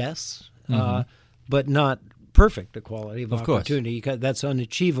think yes, but not perfect equality of opportunity. That's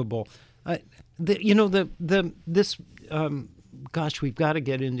unachievable. We've got to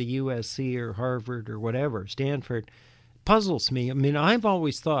get into USC or Harvard or whatever, Stanford, puzzles me. I mean, I've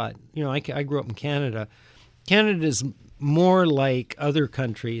always thought, I grew up in Canada. Canada is more like other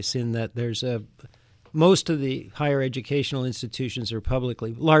countries in that there's most of the higher educational institutions are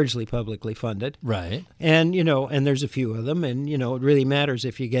largely publicly funded. Right. And, and there's a few of them, and, it really matters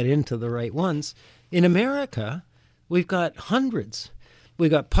if you get into the right ones. In America, we've got hundreds. We've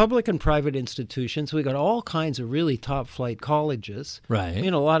got public and private institutions. We've got all kinds of really top-flight colleges. Right.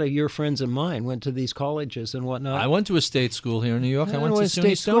 A lot of your friends and mine went to these colleges and whatnot. I went to a state school here in New York. I went to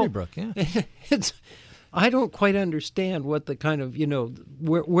SUNY Stony Brook, yeah. I don't quite understand what the kind of,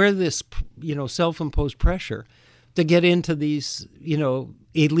 where this, self-imposed pressure to get into these,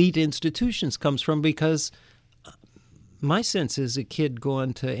 elite institutions comes from, because my sense is a kid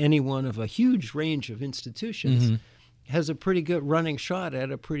going to any one of a huge range of institutions has a pretty good running shot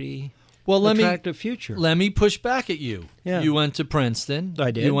at a pretty attractive future. Let me push back at you. Yeah. You went to Princeton.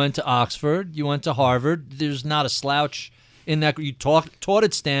 I did. You went to Oxford. You went to Harvard. There's not a slouch in that. You taught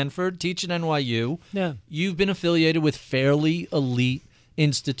at Stanford, teach at NYU. Yeah. You've been affiliated with fairly elite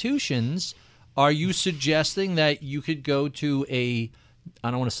institutions. Are you suggesting that you could go to I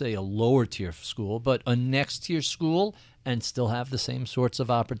don't want to say a lower tier school, but a next tier school and still have the same sorts of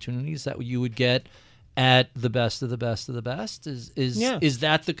opportunities that you would get at the best of the best of the best? Is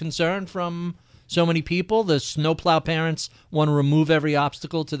that the concern from so many people? The snowplow parents want to remove every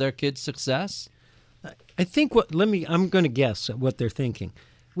obstacle to their kids' success? I think I'm going to guess at what they're thinking.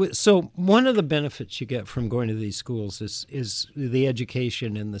 So one of the benefits you get from going to these schools is the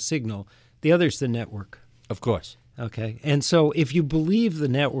education and the signal. The other is the network. Of course. Okay. And so if you believe the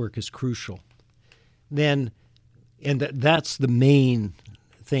network is crucial, then, and that's the main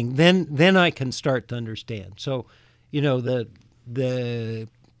thing, then I can start to understand. So, the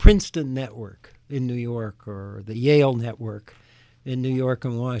Princeton network in New York, or the Yale network in New York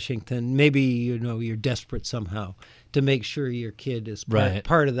and Washington, maybe, you're desperate somehow to make sure your kid is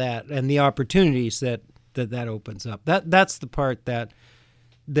part of that, and the opportunities that opens up. That's the part that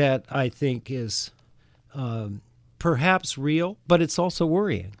I think is perhaps real, but it's also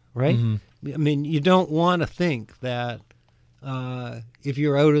worrying, right? Mm-hmm. I mean, you don't want to think that if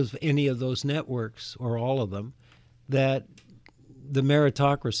you're out of any of those networks, or all of them, that the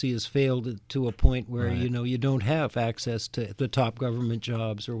meritocracy has failed to a point where, you don't have access to the top government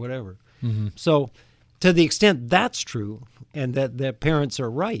jobs or whatever. Mm-hmm. So to the extent that's true, and that parents are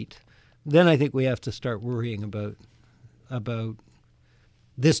right, then I think we have to start worrying about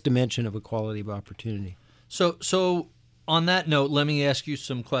this dimension of equality of opportunity. So on that note, let me ask you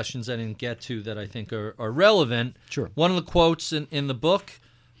some questions I didn't get to that I think are relevant. Sure. One of the quotes in the book,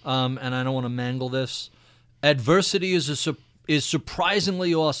 and I don't want to mangle this, adversity is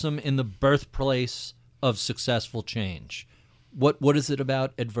surprisingly awesome in the birthplace of successful change. What is it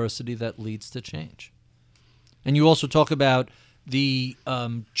about adversity that leads to change? And you also talk about the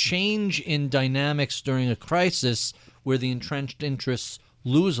change in dynamics during a crisis where the entrenched interests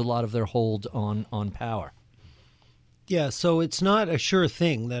lose a lot of their hold on power. Yeah, so it's not a sure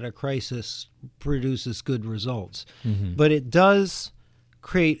thing that a crisis produces good results, but it does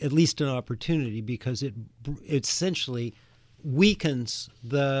create at least an opportunity, because it essentially weakens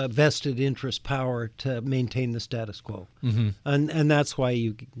the vested interest power to maintain the status quo. Mm-hmm. And that's why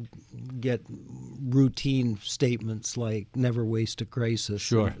you get routine statements like "never waste a crisis,"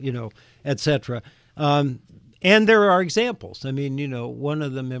 sure, et cetera. And there are examples. I mean, one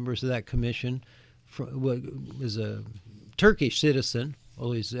of the members of that commission is a Turkish citizen,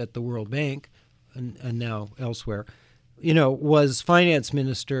 well, he's at the World Bank and now elsewhere, was finance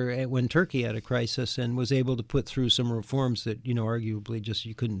minister when Turkey had a crisis, and was able to put through some reforms that, arguably just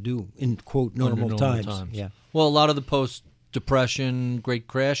you couldn't do in, quote, normal times. Yeah. Well, a lot of the post-Depression, Great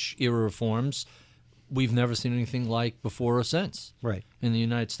Crash era reforms, we've never seen anything like before or since. Right. In the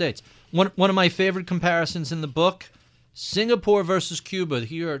United States. One of my favorite comparisons in the book, Singapore versus Cuba.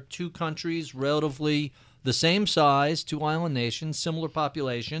 Here are two countries relatively the same size, two island nations, similar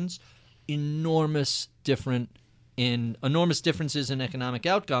populations, enormous differences in economic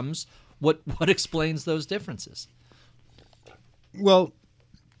outcomes. What explains those differences? Well,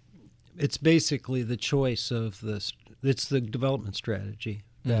 it's basically the choice of it's the development strategy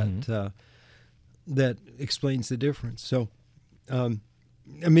that that explains the difference. So,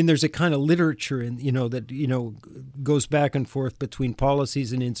 there's a kind of literature that goes back and forth between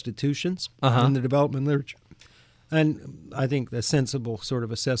policies and institutions in the development literature. And I think the sensible sort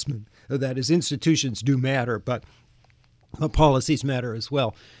of assessment of that is institutions do matter, but policies matter as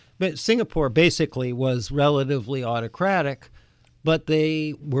well. But Singapore basically was relatively autocratic, but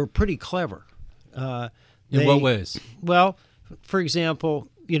they were pretty clever. In what ways? Well, for example,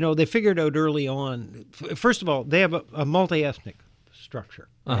 they figured out early on, first of all, they have a multi-ethnic structure.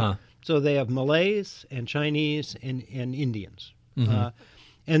 Right? So they have Malays and Chinese and Indians. Mm-hmm.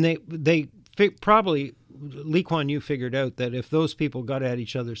 And they probably Lee Kuan Yew figured out that if those people got at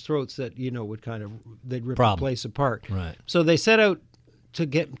each other's throats, that would they'd rip the place apart. Right. So they set out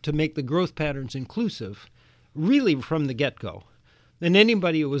to make the growth patterns inclusive, really from the get-go. And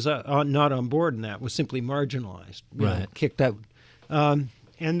anybody who was not on board in that was simply marginalized, kicked out. And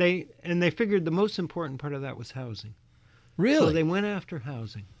they figured the most important part of that was housing. Really? So they went after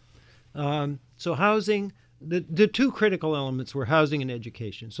housing. So housing, the two critical elements were housing and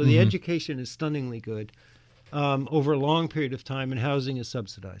education. So the education is stunningly good over a long period of time, and housing is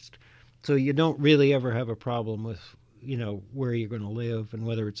subsidized. So you don't really ever have a problem with, where you're going to live and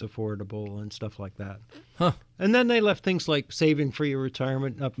whether it's affordable and stuff like that. Huh. And then they left things like saving for your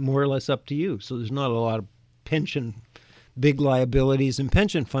retirement more or less up to you. So there's not a lot of big liabilities and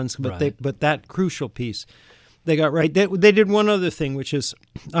pension funds, but that crucial piece they got right. They did one other thing, which is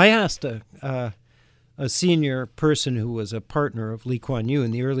I asked a senior person who was a partner of Lee Kuan Yew in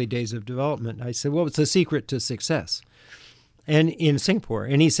the early days of development. I said, what's the secret to success? And in Singapore.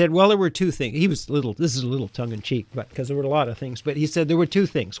 And he said, well, there were two things. This is a little tongue-in-cheek, but because there were a lot of things. But he said there were two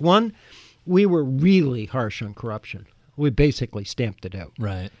things. One, we were really harsh on corruption. We basically stamped it out.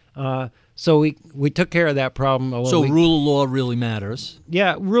 Right. So we took care of that problem. So rule of law really matters.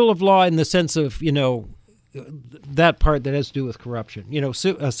 Yeah, rule of law in the sense of, that part that has to do with corruption.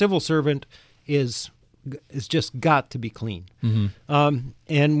 A civil servant is just got to be clean. Mm-hmm.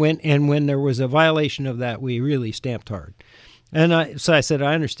 And when there was a violation of that, we really stamped hard. And so I said,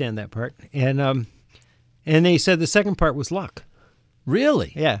 I understand that part. And they said the second part was luck.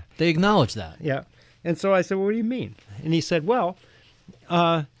 Really? Yeah. They acknowledged that. Yeah. And so I said, well, what do you mean? And he said, well,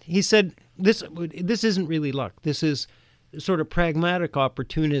 this isn't really luck. This is sort of pragmatic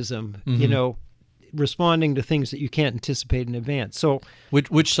opportunism, responding to things that you can't anticipate in advance. So,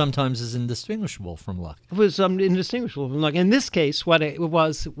 which sometimes is indistinguishable from luck. It was indistinguishable from luck. In this case, what it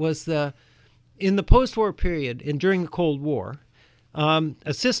was in the post-war period and during the Cold War,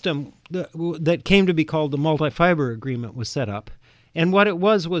 a system that came to be called the multi-fiber agreement was set up. And what it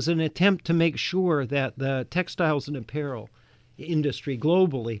was an attempt to make sure that the textiles and apparel industry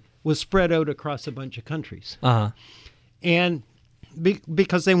globally was spread out across a bunch of countries. Uh-huh. And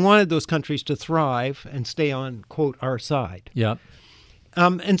because they wanted those countries to thrive and stay on, quote, our side. Yep.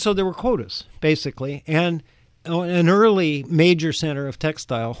 And so there were quotas, basically. And an early major center of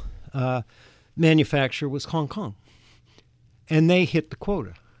textile manufacture was Hong Kong. And they hit the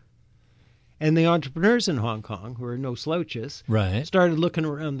quota. And the entrepreneurs in Hong Kong, who are no slouches, started looking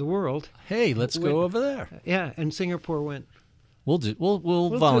around the world. Hey, let's go over there. Yeah, and Singapore went, We'll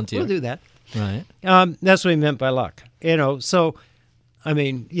volunteer. We'll do that. Right. That's what he meant by luck. So, I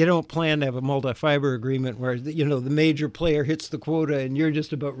mean, you don't plan to have a multi-fiber agreement where, the major player hits the quota and you're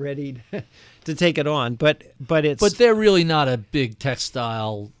just about ready to take it on. But they're really not a big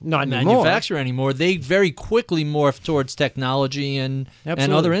textile manufacturer anymore. They very quickly morph towards technology and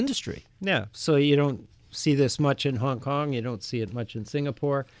other industry. Yeah. So you don't see this much in Hong Kong. You don't see it much in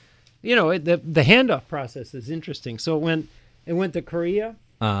Singapore. The handoff process is interesting. So it went to Korea.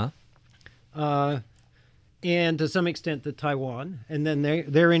 And to some extent to Taiwan, and then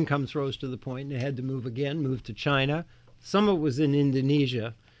their incomes rose to the point they had to move to China. Some of it was in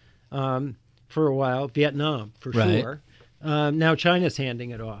Indonesia for a while, Vietnam for sure. Now China's handing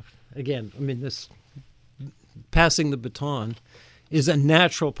it off. Again, I mean, this passing the baton is a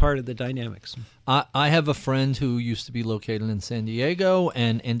natural part of the dynamics. I have a friend who used to be located in San Diego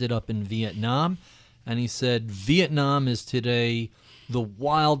and ended up in Vietnam, and he said Vietnam is today the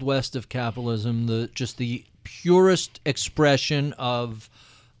Wild West of capitalism, the purest expression of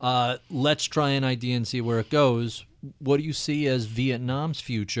let's try an idea and see where it goes. What do you see as Vietnam's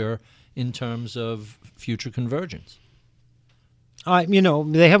future in terms of future convergence?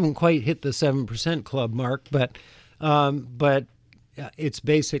 They haven't quite hit the 7% club mark, but it's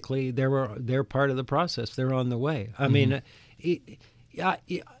basically they're part of the process. They're on the way. I mean,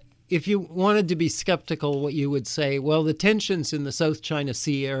 if you wanted to be skeptical, what you would say, well, the tensions in the South China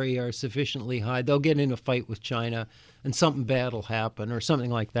Sea area are sufficiently high. They'll get in a fight with China and something bad will happen or something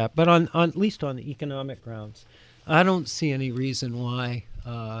like that. But on at least on the economic grounds, I don't see any reason why,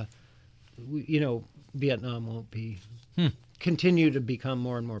 Vietnam won't continue to become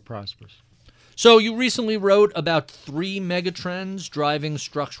more and more prosperous. So you recently wrote about 3 megatrends driving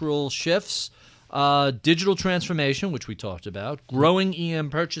structural shifts. Digital transformation, which we talked about, growing EM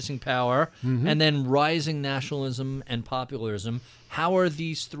purchasing power, and then rising nationalism and populism. How are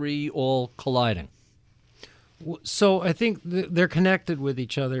these 3 all colliding? So I think they're connected with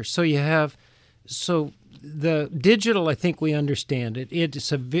each other. So the digital, I think we understand it.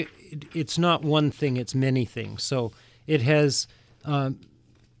 It's not one thing; it's many things. So it has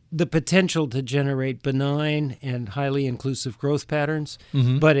the potential to generate benign and highly inclusive growth patterns,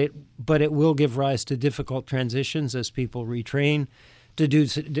 but it will give rise to difficult transitions as people retrain to do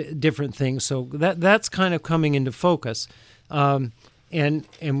different things. So that's kind of coming into focus, and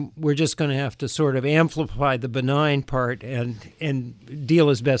we're just going to have to sort of amplify the benign part and deal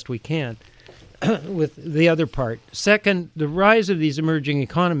as best we can with the other part. Second, the rise of these emerging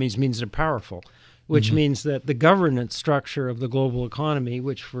economies means they're powerful, which means that the governance structure of the global economy,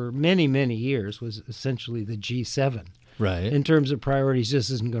 which for many, many years was essentially the G7, right, in terms of priorities, just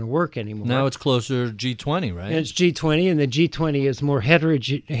isn't going to work anymore. Now it's closer to G20, right? And it's G20, and the G20 is more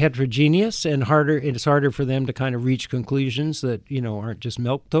heterogeneous and harder. It's harder for them to kind of reach conclusions that aren't just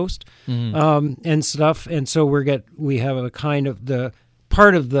milquetoast and stuff. And so we have a kind of the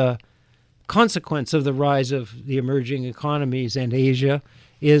part of the consequence of the rise of the emerging economies and Asia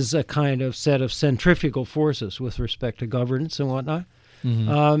is a kind of set of centrifugal forces with respect to governance and whatnot.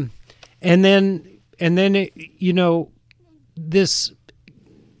 And then this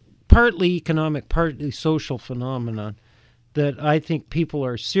partly economic, partly social phenomenon that I think people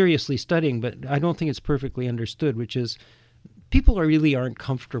are seriously studying, but I don't think it's perfectly understood, which is people really aren't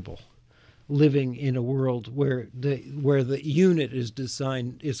comfortable living in a world where the unit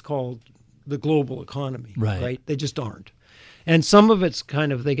is called the global economy, right? They just aren't. And some of it's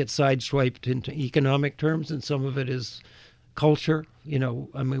they get sideswiped into economic terms, and some of it is culture.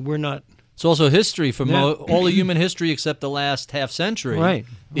 We're not... It's also history from all of human history except the last half century. Right.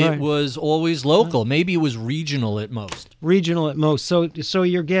 It was always local. Maybe it was regional at most. So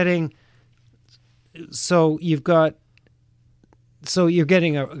you're getting... So you're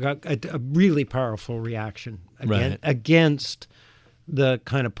getting a really powerful reaction against the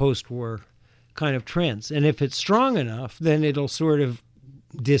kind of post-war kind of trends. And if it's strong enough, then it'll sort of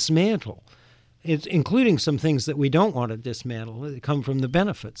dismantle. It's including some things that we don't want to dismantle that come from the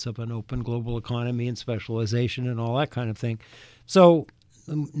benefits of an open global economy and specialization and all that kind of thing. So,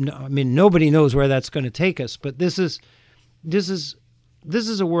 nobody knows where that's going to take us, but this is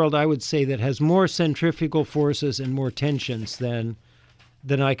a world, I would say, that has more centrifugal forces and more tensions than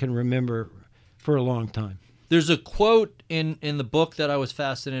I can remember for a long time. There's a quote in the book that I was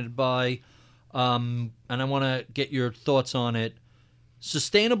fascinated by, and I want to get your thoughts on it.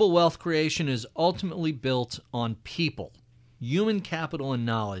 Sustainable wealth creation is ultimately built on people, human capital and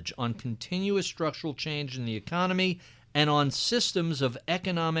knowledge, on continuous structural change in the economy, and on systems of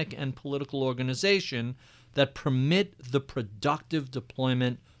economic and political organization that permit the productive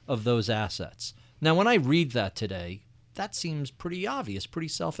deployment of those assets. Now, when I read that today, that seems pretty obvious, pretty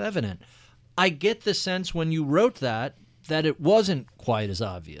self-evident. I get the sense when you wrote that it wasn't quite as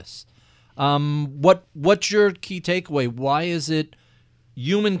obvious. What's your key takeaway? Why is it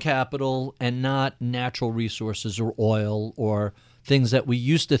human capital and not natural resources or oil or things that we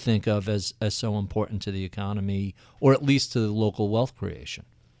used to think of as so important to the economy, or at least to the local wealth creation?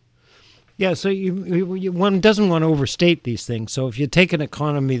 Yeah, so one doesn't want to overstate these things. So if you take an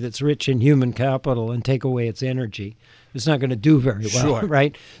economy that's rich in human capital and take away its energy, it's not going to do very well,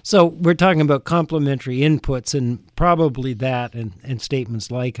 right? So we're talking about complementary inputs, and probably that and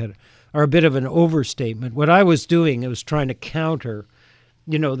statements like it are a bit of an overstatement. What I was doing, I was trying to counter,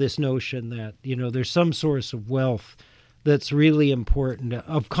 this notion that, there's some source of wealth that's really important,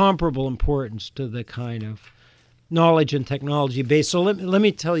 of comparable importance to the kind of knowledge and technology base. So let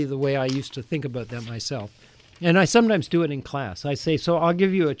me tell you the way I used to think about that myself. And I sometimes do it in class. I say, so I'll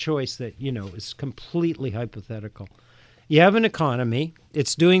give you a choice that, is completely hypothetical. You have an economy.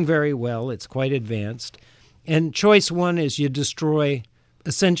 It's doing very well. It's quite advanced. And choice one is you destroy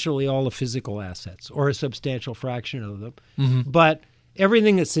essentially all the physical assets, or a substantial fraction of them. But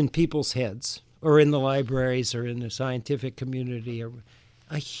everything that's in people's heads, or in the libraries, or in the scientific community, or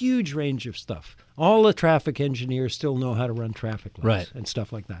a huge range of stuff. All the traffic engineers still know how to run traffic lights and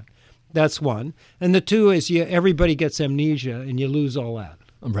stuff like that. That's one. And the two is everybody gets amnesia and you lose all that.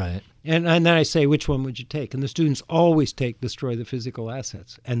 Right. And then I say, which one would you take? And the students always destroy the physical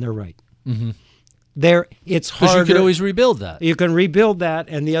assets. And they're right. It's harder. Because you could always rebuild that. You can rebuild that.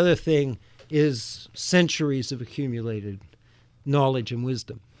 And the other thing is centuries of accumulated knowledge and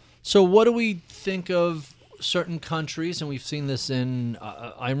wisdom. So what do we think of certain countries, and we've seen this in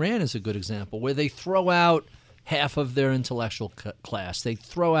Iran is a good example, where they throw out half of their intellectual class. They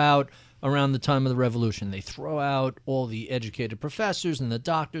throw out, around the time of the revolution, they throw out all the educated professors and the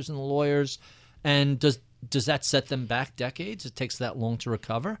doctors and the lawyers. And does that set them back decades? It takes that long to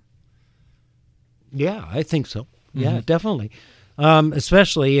recover? Yeah, I think so. Yeah, definitely.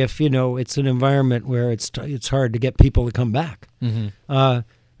 Especially if, it's an environment where it's hard to get people to come back.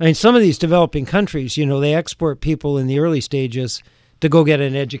 Some of these developing countries, they export people in the early stages to go get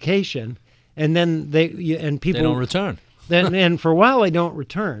an education, and then people They don't return. and for a while they don't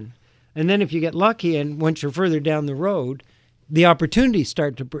return, and then if you get lucky, and once you're further down the road, the opportunities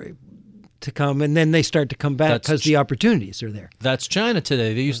start to come, and then they start to come back because the opportunities are there. That's China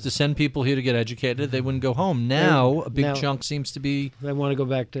today. They used to send people here to get educated. They wouldn't go home. Now, a big chunk seems to be... They want to go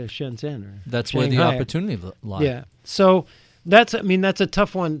back to Shenzhen or That's Shanghai. where the opportunity lies. Yeah. So that's a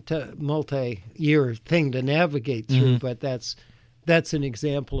tough one to multi-year thing to navigate through, but that's an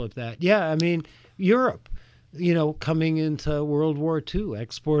example of that. Yeah, I mean, Europe, coming into World War II,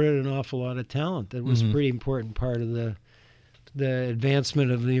 exported an awful lot of talent. That was a pretty important part of the advancement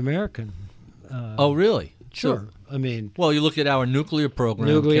of the American. Oh, really? Sure. I mean, well, you look at our nuclear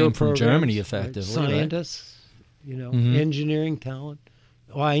program came from Germany, effectively. Right? Scientists, engineering talent,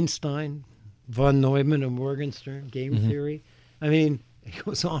 Einstein, von Neumann and Morgenstern, game theory. I mean, it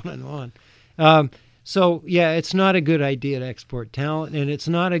goes on and on. So, yeah, it's not a good idea to export talent, and it's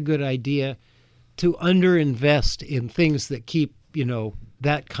not a good idea to underinvest in things that keep,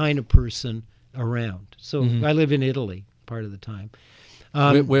 that kind of person around. So I live in Italy part of the time.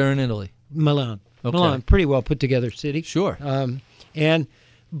 Where in Italy? Milan. Okay. Milan, pretty well put together city. Sure.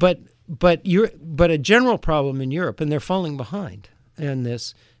 But a general problem in Europe, and they're falling behind in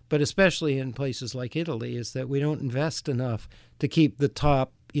this, but especially in places like Italy, is that we don't invest enough to keep the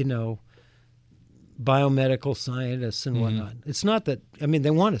top, biomedical scientists and whatnot. It's not that,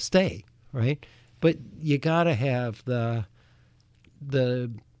 they want to stay, right? But you got to have the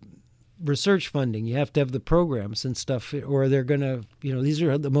research funding. You have to have the programs and stuff, or they're going to, these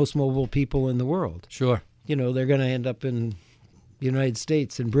are the most mobile people in the world. Sure. They're going to end up in the United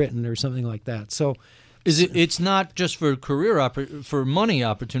States and Britain or something like that. So it's not just for for money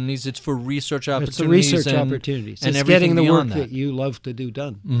opportunities, it's for research opportunities. It's the research opportunities. And it's getting the work that you love to do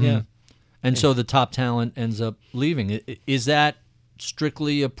done. Yeah. And so the top talent ends up leaving. Is that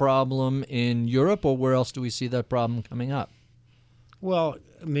strictly a problem in Europe, or where else do we see that problem coming up? Well,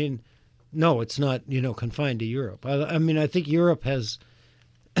 no, it's not, confined to Europe. I think Europe has,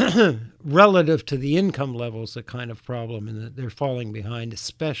 relative to the income levels, a kind of problem in that they're falling behind,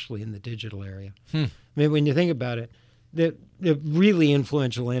 especially in the digital area. When you think about it, the really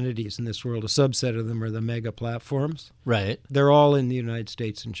influential entities in this world, a subset of them are the mega platforms. Right. They're all in the United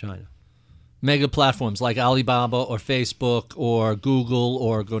States and China. Mega platforms like Alibaba or Facebook or Google,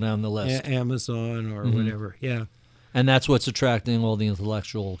 or go down the list. Amazon or whatever, yeah. And that's what's attracting all the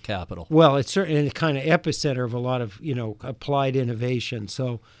intellectual capital. Well, it's certainly a kind of epicenter of a lot of, applied innovation.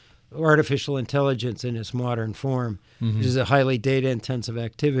 So artificial intelligence in its modern form, which is a highly data-intensive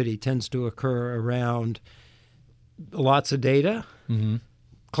activity, tends to occur around lots of data,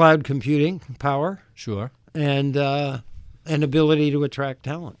 cloud computing power, sure, and an ability to attract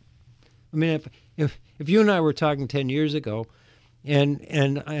talent. If you and I were talking 10 years ago,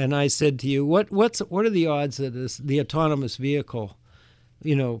 and I said to you, what are the odds that the autonomous vehicle,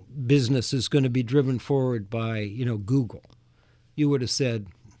 business is going to be driven forward by, Google? You would have said,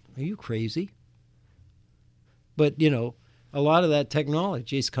 are you crazy? But, a lot of that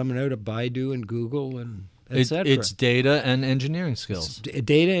technology is coming out of Baidu and Google and et cetera. It's data and engineering skills.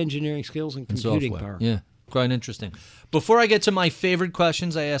 Data, engineering skills, and computing software. power. Yeah, quite interesting. Before I get to my favorite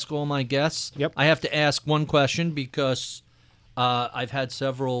questions, I ask all my guests. Yep. I have to ask one question because I've had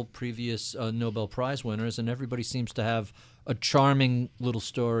several previous Nobel Prize winners, and everybody seems to have a charming little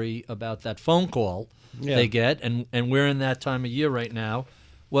story about that phone call they get, and we're in that time of year right now.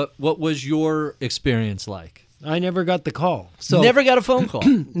 What was your experience like? I never got the call. So Never got a phone call?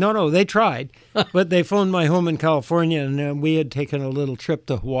 No, they tried, but they phoned my home in California, and we had taken a little trip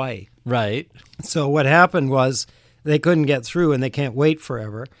to Hawaii. Right. So what happened was they couldn't get through, and they can't wait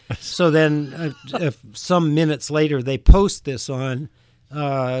forever. So then some minutes later, they post this on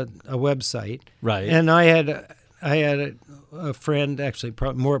a website. Right. And I had a friend, actually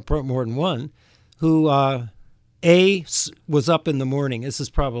more than one, who was up in the morning. This is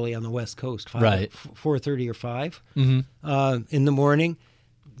probably on the West Coast, right. 4:30 or 5 in the morning.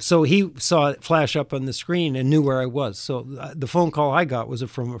 So he saw it flash up on the screen and knew where I was. So the phone call I got was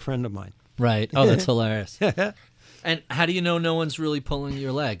from a friend of mine. Right. Oh, that's hilarious. And how do you know no one's really pulling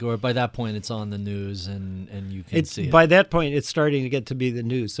your leg? Or by that point, it's on the news and you can see it? By that point, it's starting to get to be the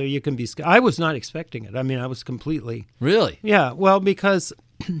news. So you can be... I was not expecting it. I was completely... Really? Yeah. Well, because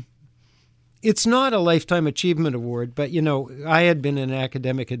it's not a Lifetime Achievement Award, but, I had been in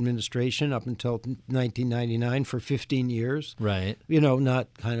academic administration up until 1999 for 15 years. Right.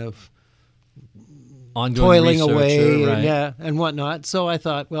 Not kind of... ongoing toiling away, right. and whatnot. So I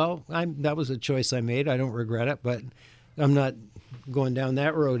thought, well, that was a choice I made. I don't regret it, but I'm not going down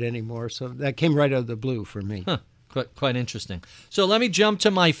that road anymore. So that came right out of the blue for me. Huh. Quite interesting. So let me jump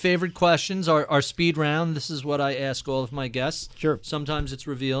to my favorite questions, our speed round. This is what I ask all of my guests. Sure. Sometimes it's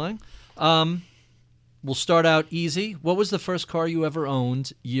revealing. We'll start out easy. What was the first car you ever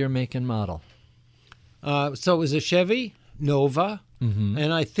owned, year, make, and model? So it was a Chevy Nova,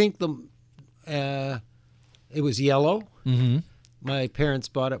 and I think it was yellow. Mm-hmm. My parents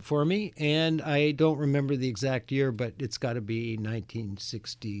bought it for me, and I don't remember the exact year, but it's got to be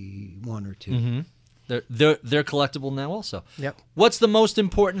 1961 or 2. Mm-hmm. They're collectible now also. Yep. What's the most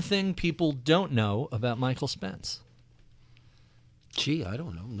important thing people don't know about Michael Spence? Gee, I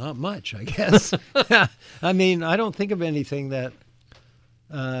don't know. Not much, I guess. I mean, I don't think of anything that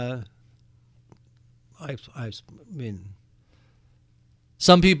I mean.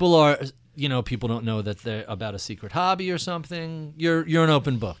 Some people are, people don't know that they're about a secret hobby or something. You're an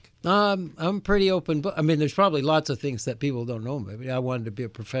open book. I'm pretty open book. I mean, there's probably lots of things that people don't know. Maybe I wanted to be a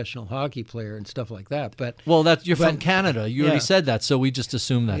professional hockey player and stuff like that. But you're from Canada. You already said that, so we just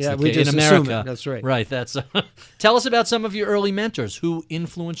assume that's the case. We just in America. Assume it. That's right. Right. That's. Tell us about some of your early mentors who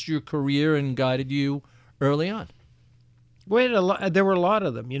influenced your career and guided you early on. There were a lot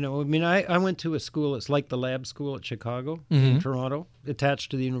of them. I mean, I went to a school. It's like the Lab School at Chicago, in Toronto, attached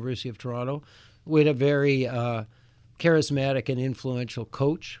to the University of Toronto. We had a very charismatic and influential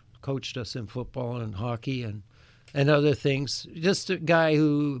coach. Coached us in football and hockey and other things. Just a guy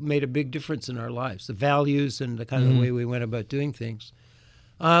who made a big difference in our lives, the values and the kind of the way we went about doing things.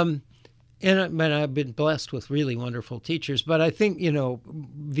 And I've been blessed with really wonderful teachers. But I think,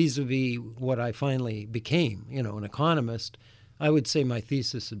 vis-a-vis what I finally became, an economist, I would say my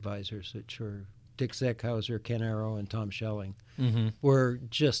thesis advisors, which were Dick Zeckhauser, Ken Arrow, and Tom Schelling, were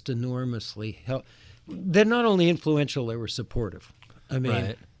just enormously they're not only influential, they were supportive. I mean,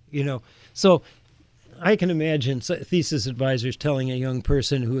 right. So I can imagine thesis advisors telling a young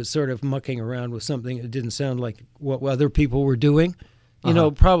person who was sort of mucking around with something that didn't sound like what other people were doing,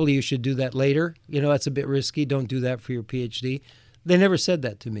 probably you should do that later. That's a bit risky. Don't do that for your PhD. They never said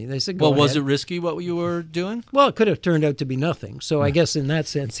that to me. They said, go ahead. Was it risky what you were doing? Well, it could have turned out to be nothing. So I guess in that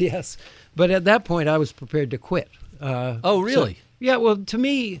sense, yes. But at that point, I was prepared to quit. Oh, really? Yeah, well, to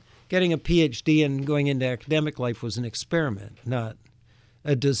me, getting a PhD and going into academic life was an experiment, not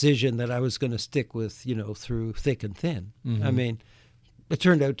a decision that I was going to stick with, through thick and thin. Mm-hmm. I mean, it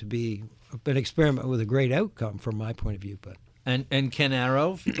turned out to be an experiment with a great outcome from my point of view. But And Ken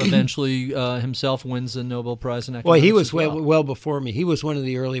Arrow eventually himself wins the Nobel Prize in economics. Well, he was well before me. He was one of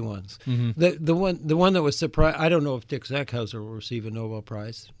the early ones. Mm-hmm. The one that was surprised. I don't know if Dick Zeckhauser will receive a Nobel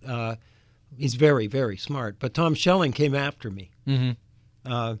Prize. He's very, very smart. But Tom Schelling came after me.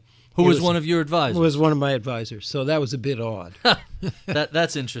 Mm-hmm. Who was one of your advisors? Was one of my advisors. So that was a bit odd.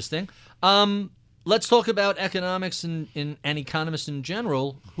 That's interesting. Let's talk about economics and economists in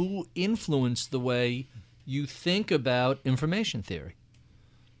general. Who influenced the way you think about information theory?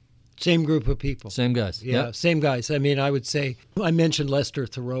 Same group of people. Same guys. Yeah, yep. Same guys. I mean, I would say, I mentioned Lester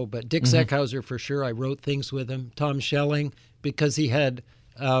Thoreau, but Dick Zeckhauser for sure. I wrote things with him. Tom Schelling, because he had,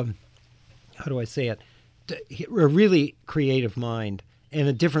 how do I say it, a really creative mind and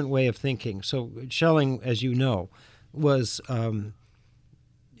a different way of thinking. So Schelling, as you know, was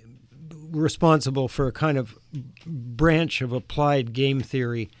responsible for a kind of branch of applied game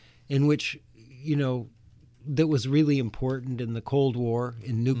theory in which, that was really important in the Cold War,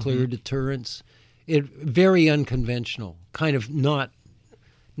 in nuclear deterrence. Very unconventional, kind of not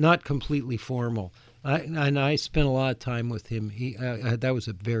completely formal. And I spent a lot of time with him. That was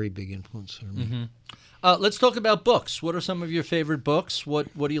a very big influence for me. Mm-hmm. Let's talk about books. What are some of your favorite books?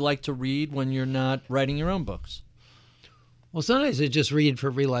 What do you like to read when you're not writing your own books? Well, sometimes I just read for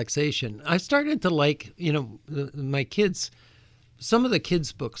relaxation. I started to like, my kids. Some of the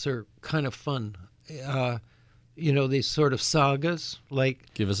kids' books are kind of fun. These sort of sagas.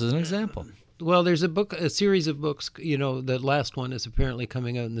 Like, give us an example. Well, there's a series of books. The last one is apparently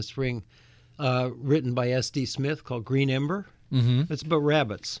coming out in the spring, written by S.D. Smith, called Green Ember. Mm-hmm. It's about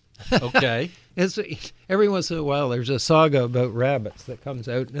rabbits. Okay. Every once in a while, there's a saga about rabbits that comes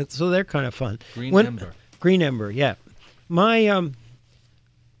out, so they're kind of fun. Green Ember, yeah. My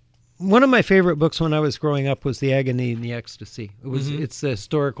one of my favorite books when I was growing up was The Agony and the Ecstasy. It's a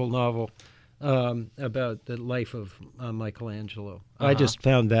historical novel about the life of Michelangelo. I just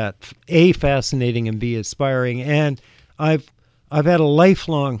found that A, fascinating, and B, inspiring, and I've had a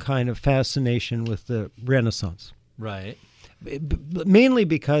lifelong kind of fascination with the Renaissance. Right. Mainly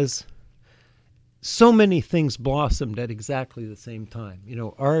because so many things blossomed at exactly the same time.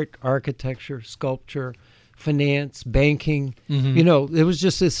 Art, architecture, sculpture, finance, banking. Mm-hmm. There was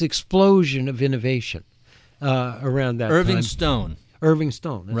just this explosion of innovation around that time. Irving Stone. Irving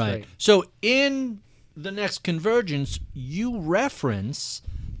Stone, that's right. So in the next convergence, you reference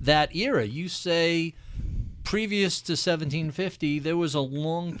that era. You say previous to 1750, there was a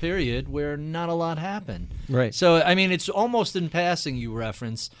long period where not a lot happened. Right. So, I mean, it's almost in passing you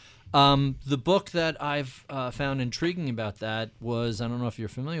reference. The book that I've found intriguing about that was, I don't know if you're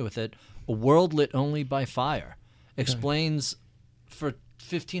familiar with it, A World Lit Only by Fire. Explains for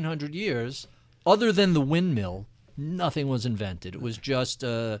 1,500 years, other than the windmill, nothing was invented. It was just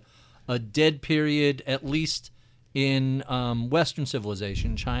a dead period, at least in Western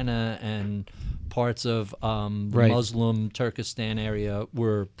civilization. China and parts of the Muslim Turkestan area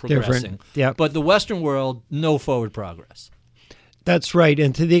were progressing. Yeah. But the Western world, no forward progress. That's right.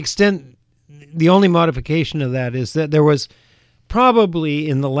 And to the extent, the only modification of that is that there was probably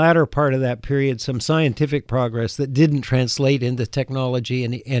in the latter part of that period some scientific progress that didn't translate into technology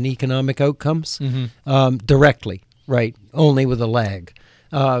and economic outcomes directly, right? Only with a lag.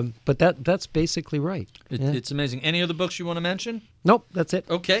 But that's basically right. It's amazing. Any other books you want to mention? Nope, that's it.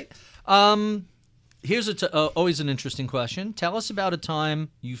 Okay. Here's always an interesting question. Tell us about a time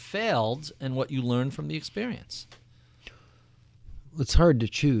you failed and what you learned from the experience. It's hard to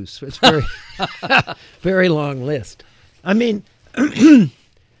choose. It's very, very long list. I mean,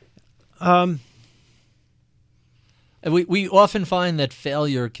 we often find that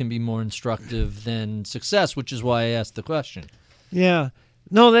failure can be more instructive than success, which is why I asked the question. Yeah.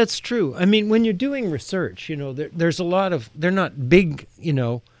 No, that's true. I mean, when you're doing research, there's a lot of, they're not big,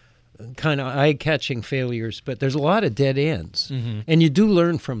 kind of eye-catching failures, but there's a lot of dead ends, and you do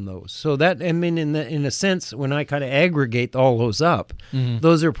learn from those. So that, I mean, in a sense, when I kind of aggregate all those up,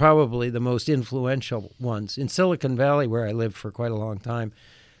 those are probably the most influential ones. In Silicon Valley, where I lived for quite a long time,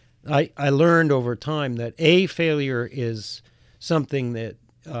 I learned over time that A, failure is something that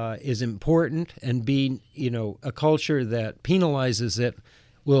is important, and B, a culture that penalizes it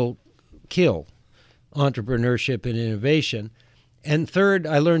will kill entrepreneurship and innovation. And third,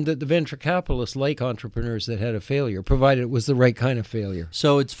 I learned that the venture capitalists like entrepreneurs that had a failure, provided it was the right kind of failure.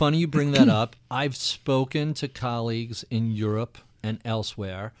 So it's funny you bring that up. I've spoken to colleagues in Europe and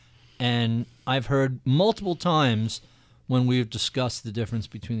elsewhere, and I've heard multiple times when we've discussed the difference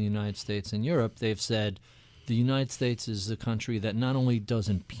between the United States and Europe, they've said the United States is the country that not only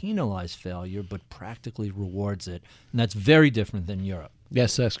doesn't penalize failure, but practically rewards it. And that's very different than Europe.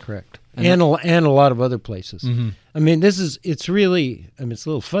 Yes, that's correct. And a lot of other places. I mean, it's really, it's a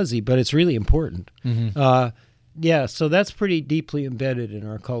little fuzzy, but it's really important. Yeah, so that's pretty deeply embedded in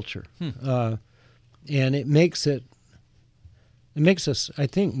our culture. And it makes us, I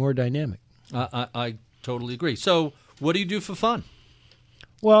think, more dynamic. I totally agree. So what do you do for fun?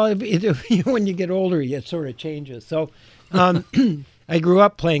 Well, when you get older, it sort of changes. So I grew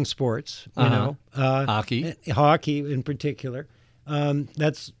up playing sports, hockey in particular.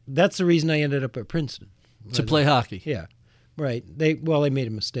 That's the reason I ended up at Princeton. To play hockey. Yeah, right. They made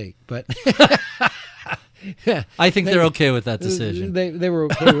a mistake, but I think they're okay with that decision. They were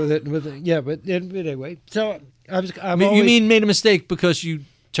okay with it. Yeah, but anyway. So you mean made a mistake because you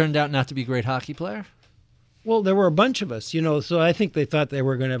turned out not to be a great hockey player? Well, there were a bunch of us, so I think they thought they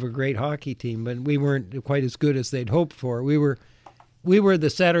were going to have a great hockey team, but we weren't quite as good as they'd hoped for. We were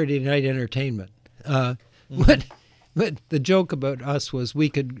the Saturday night entertainment. But the joke about us was we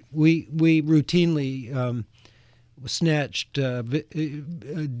routinely snatched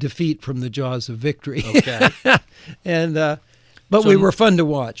defeat from the jaws of victory. Okay. But we were fun to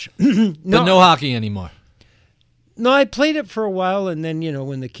watch. But no hockey anymore. No, I played it for a while, and then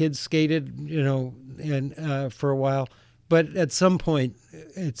when the kids skated, and for a while. But at some point,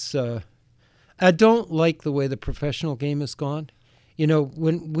 it's I don't like the way the professional game has gone.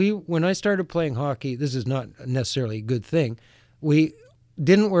 When I started playing hockey, this is not necessarily a good thing. We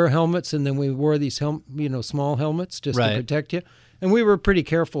didn't wear helmets, and then we wore these small helmets just to protect you. And we were pretty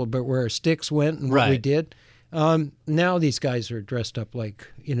careful about where our sticks went and what we did. Now these guys are dressed up like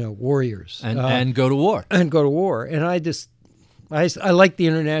warriors and go to war. And I like the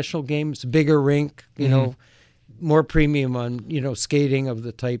international game. It's a bigger rink, more premium on skating of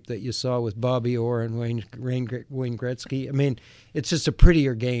the type that you saw with Bobby Orr and Wayne Gretzky. I mean, it's just a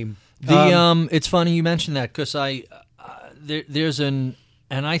prettier game. It's funny you mentioned that because there's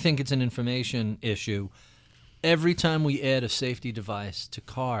and I think it's an information issue. Every time we add a safety device to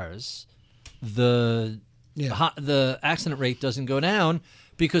cars, the accident rate doesn't go down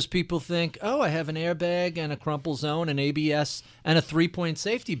because people think, I have an airbag and a crumple zone, an ABS, and a 3-point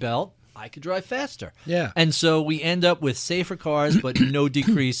safety belt. I could drive faster. Yeah. And so we end up with safer cars, but no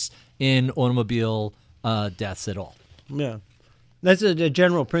decrease in automobile deaths at all. Yeah. That's a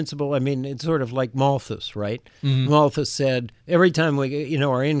general principle. I mean, it's sort of like Malthus, right? Malthus said, every time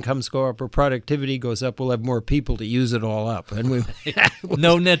our incomes go up or productivity goes up, we'll have more people to use it all up. And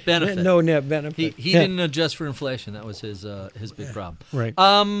no net benefit. No net benefit. He didn't adjust for inflation. That was his big problem. Right.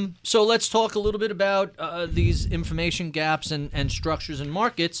 So let's talk a little bit about these information gaps and structures in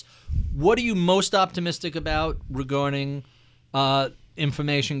markets. What are you most optimistic about regarding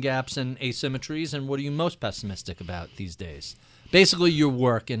information gaps and asymmetries, and what are you most pessimistic about these days? Basically, your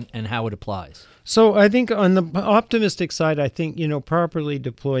work and how it applies. So I think on the optimistic side, I think, properly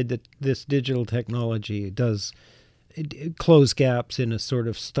deployed, that this digital technology does close gaps in a sort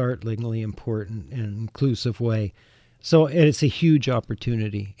of startlingly important and inclusive way. So it's a huge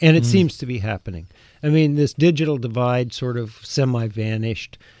opportunity, and it seems to be happening. I mean, this digital divide sort of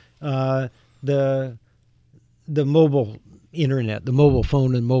semi-vanished. The mobile internet, the mobile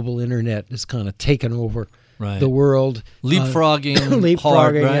phone and mobile internet is kind of taken over the world. Leapfrogging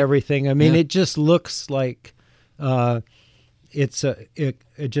hard, right? Everything. I mean, it just looks like it's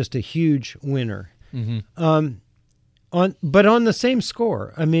just a huge winner. But on the same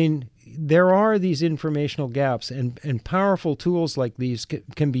score, I mean, there are these informational gaps, and powerful tools like these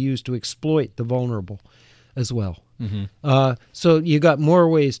can be used to exploit the vulnerable as well. So you got more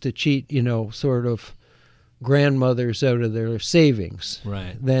ways to cheat, sort of grandmothers out of their savings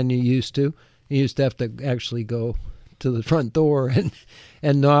than you used to. You used to have to actually go to the front door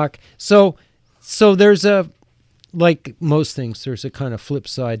and knock. So there's like most things, there's a kind of flip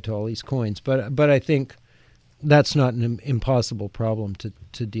side to all these coins. But I think that's not an impossible problem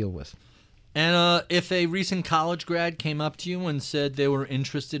to deal with. And if a recent college grad came up to you and said they were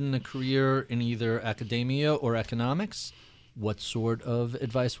interested in a career in either academia or economics, what sort of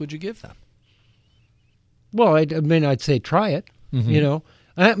advice would you give them? Well, I'd say try it.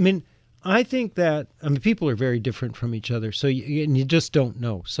 I think that people are very different from each other, so you just don't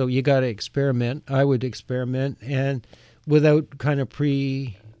know. So you got to experiment. I would experiment, and without kind of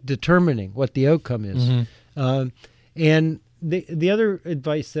predetermining what the outcome is. And the other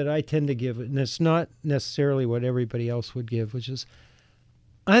advice that I tend to give, and it's not necessarily what everybody else would give, which is,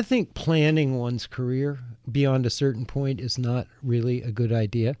 I think planning one's career beyond a certain point is not really a good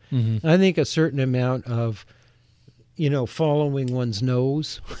idea. I think a certain amount of, following one's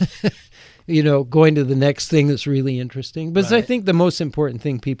nose, going to the next thing that's really interesting. But I think the most important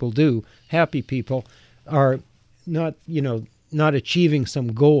thing people do, happy people, are not achieving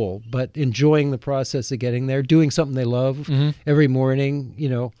some goal, but enjoying the process of getting there, doing something they love every morning.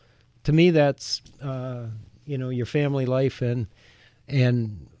 To me, that's, your family life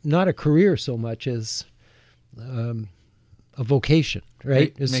and not a career so much as a vocation,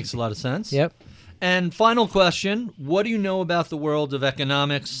 right? It makes a lot of sense. Yep. And final question, what do you know about the world of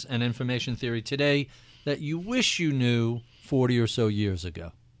economics and information theory today that you wish you knew 40 or so years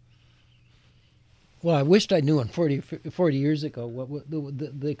ago? Well, I wished I knew 40 years ago what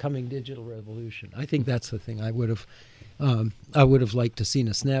the coming digital revolution. I think that's the thing I would have liked to seen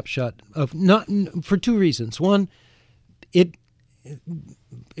a snapshot of, not for two reasons. One, it'd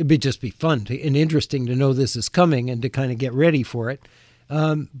just be fun and interesting to know this is coming and to kind of get ready for it.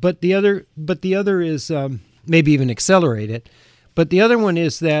 But the other is maybe even accelerate it. But the other one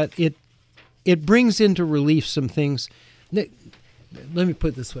is that it brings into relief some things. Let me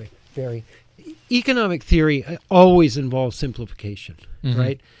put it this way, Barry. Economic theory always involves simplification,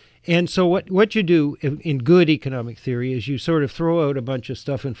 right? And so what you do in good economic theory is you sort of throw out a bunch of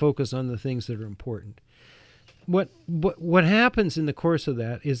stuff and focus on the things that are important. What happens in the course of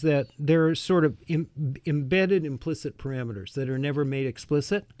that is that there are sort of embedded implicit parameters that are never made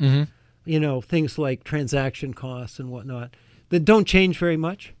explicit. Things like transaction costs and whatnot that don't change very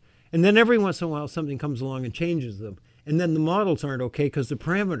much. And then every once in a while something comes along and changes them. And then the models aren't okay because the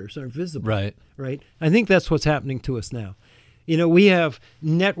parameters aren't visible. Right? I think that's what's happening to us now. We have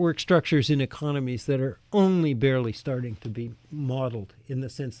network structures in economies that are only barely starting to be modeled in the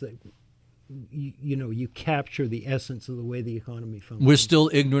sense that you capture the essence of the way the economy functions. We're still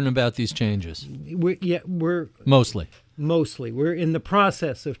ignorant about these changes. We're mostly. We're in the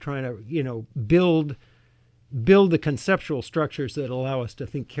process of trying to, build the conceptual structures that allow us to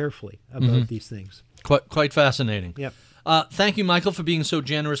think carefully about these things. Quite fascinating. Yep. Thank you, Michael, for being so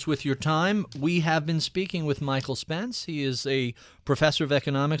generous with your time. We have been speaking with Michael Spence. He is a professor of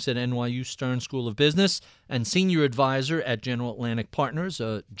economics at NYU Stern School of Business and senior advisor at General Atlantic Partners,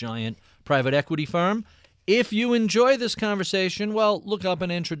 a giant private equity firm. If you enjoy this conversation, well, look up an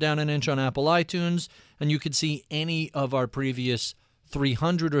inch or down an inch on Apple iTunes, and you can see any of our previous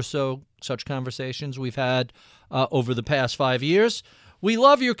 300 or so such conversations we've had over the past 5 years. We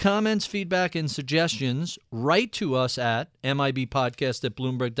love your comments, feedback, and suggestions. Write to us at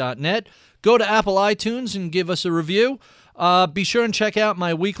mibpodcast@bloomberg.net. Go to Apple iTunes and give us a review. Be sure and check out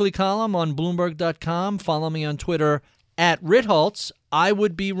my weekly column on Bloomberg.com. Follow me on Twitter at Ritholtz. I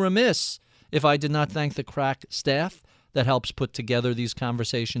would be remiss if I did not thank the crack staff that helps put together these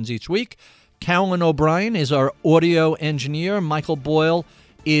conversations each week. Carolyn O'Brien is our audio engineer. Michael Boyle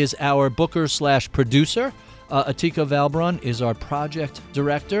is our booker/producer. Atika Valbrun is our project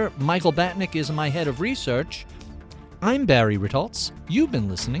director. Michael Batnick is my head of research. I'm Barry Ritholtz. You've been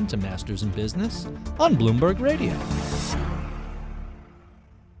listening to Masters in Business on Bloomberg Radio.